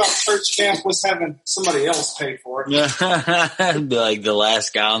favorite part about church camp was having somebody else pay for it. Be like the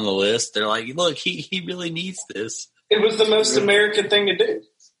last guy on the list. They're like, look, he really needs this. It was the most American thing to do.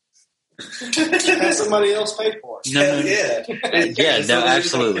 Have somebody else pay for it. No,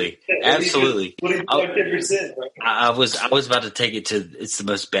 absolutely. I was about to take it to it's the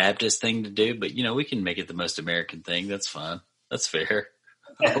most Baptist thing to do, but you know we can make it the most American thing. That's fine. That's fair.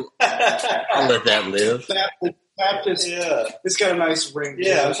 I'll let that live. Baptist. Yeah. It's got a nice ring.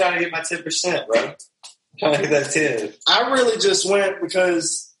 Yeah, I'm trying to get my 10%, bro. I'm trying to get that 10. I really just went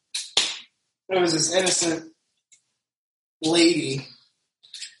because there was this innocent lady.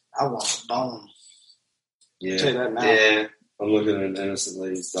 I want a bone. Yeah. I'll tell you that now. Yeah. I'm looking at an innocent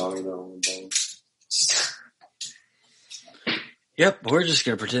lady's dog and bone. Yep, we're just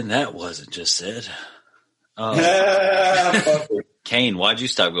going to pretend that wasn't just said. Kane, why'd you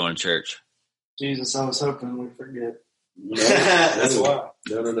stop going to church? Jesus, I was hoping we'd forget. No, That's why.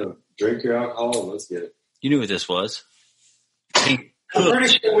 No. Drink your alcohol and let's get it. You knew what this was. I'm pretty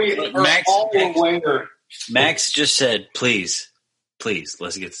sure we are all aware. Max just said, please,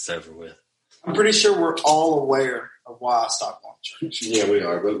 let's get this over with. I'm pretty sure we're all aware of why I stopped going to church. Yeah, we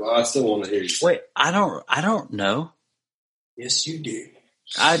are, but I still want to hear you. Wait, I don't know. Yes, you do.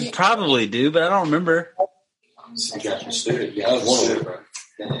 I probably do, but I don't remember. You got your spirit. Yeah, I was one of them, bro.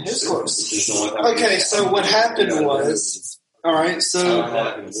 It's close. Okay, so what happened was, all right, so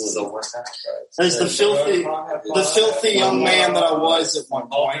as the filthy young man that I was at one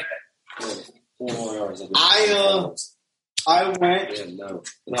point, I went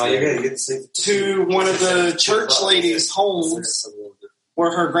to one of the church ladies' homes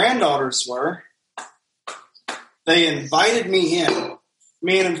where her granddaughters were. They invited me in,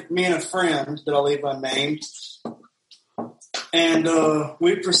 me and a friend that I'll leave unnamed, and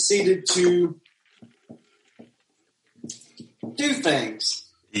we proceeded to do things.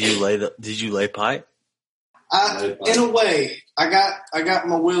 Did you lay pipe? In a way, I got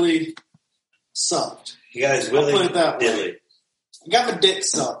my willy sucked. You got his willy. I'll put it that way. I got my dick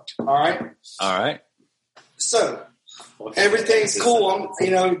sucked. All right. So everything's cool. I'm,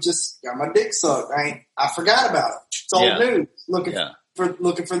 just got my dick sucked. I forgot about it. It's old news. Looking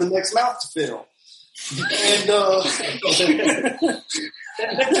for the next mouth to fill.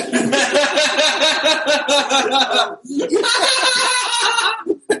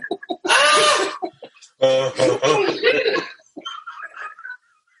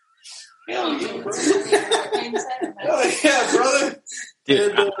 Yeah, brother.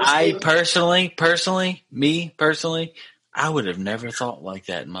 Dude, I personally, I would have never thought like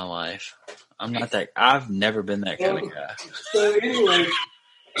that in my life. I've never been that kind of guy. So anyway,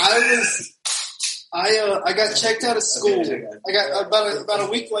 I got checked out of school. I got about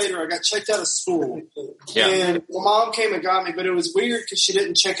a week later. I got checked out of school, and my mom came and got me. But it was weird because she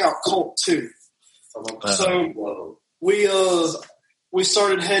didn't check out Colt too. So we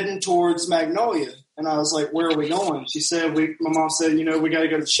started heading towards Magnolia, and I was like, "Where are we going?" She said, my mom said, we got to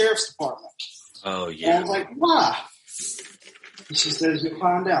go to the sheriff's department." Oh yeah. And I was like, "Why?" And she says, "You'll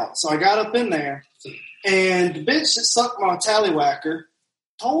find out." So I got up in there, and the bitch that sucked my tallywhacker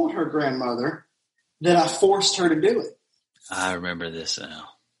told her grandmother that I forced her to do it. I remember this now.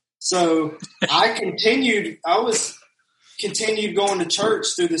 So I continued going to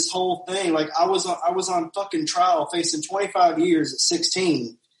church through this whole thing. Like I was on fucking trial facing 25 years at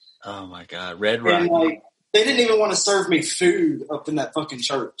 16. Oh my God. Red Rock. And they didn't even want to serve me food up in that fucking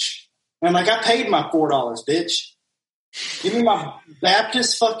church. And I paid my $4, bitch. Give me my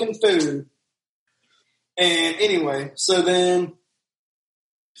Baptist fucking food. And anyway, so then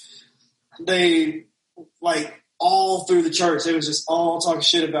they all through the church, they was just all talking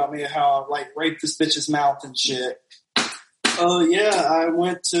shit about me, how I raped this bitch's mouth and shit. I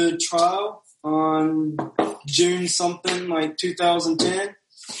went to trial on June something, 2010.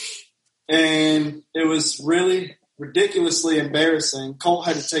 And it was really ridiculously embarrassing. Colt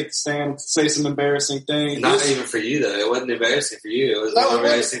had to take the stand and say some embarrassing things. Not even for you, though. It wasn't embarrassing for you. It was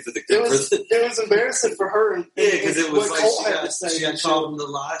embarrassing for the It was embarrassing for her. And because it was Colt she got told them the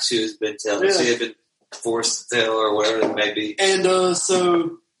lie she was been telling. Yeah. She had been forced to tell or whatever it may be. And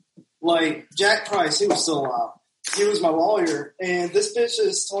Jack Price, he was still alive. He was my lawyer. And this bitch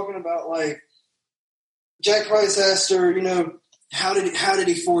is talking about, Jack Price asked her, how did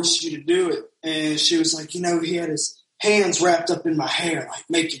he force you to do it? And she was like, he had his hands wrapped up in my hair,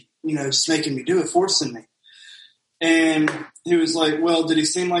 just making me do it, forcing me. And he was like, well, did he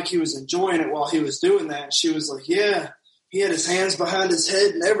seem like he was enjoying it while he was doing that? And she was like, yeah, he had his hands behind his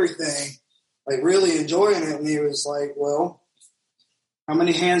head and everything, really enjoying it. And he was like, well, how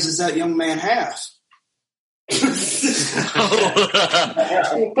many hands does that young man have? Jesus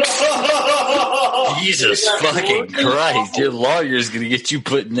fucking Christ. Your lawyer's going to get you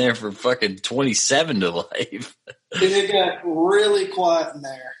put in there for fucking 27 to life. And it got really quiet in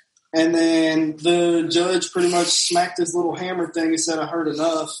there. And then the judge pretty much smacked his little hammer thing and said, I heard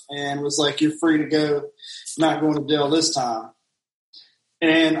enough, and was like, you're free to go. Not going to jail this time.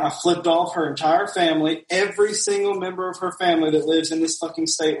 And I flipped off her entire family. Every single member of her family that lives in this fucking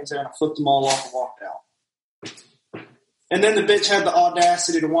state was there, and I flipped them all off and walked out. And then the bitch had the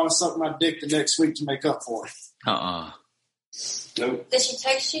audacity to want to suck my dick the next week to make up for it. Nope. Did she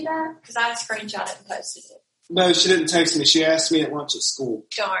text you that? Because I screenshot it and posted it. No, she didn't text me. She asked me at lunch at school.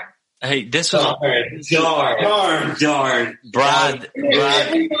 Darn. Hey, this was darn. Brad,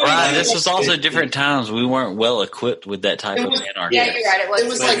 this was also different times. We weren't well equipped with that type of anarchy. Yeah, you're right. It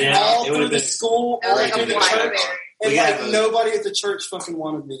was like all through the school, all through the church, and like nobody at the church fucking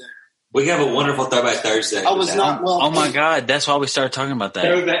wanted me there. We have a wonderful Throwback Thursday. I was not well. Oh my God, that's why we started talking about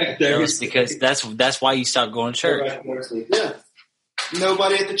that. Because that's why you stopped going to church. Yeah.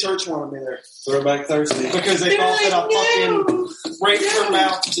 Nobody at the church wanted me there. Throwback Thursday. Because they thought that I fucking raped her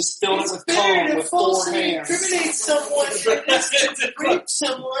mouth and just filled it with cum with 4 hands. Incriminate someone. Rape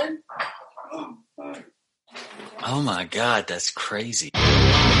someone. Oh my God, that's crazy.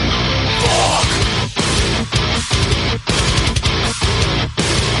 Fuck.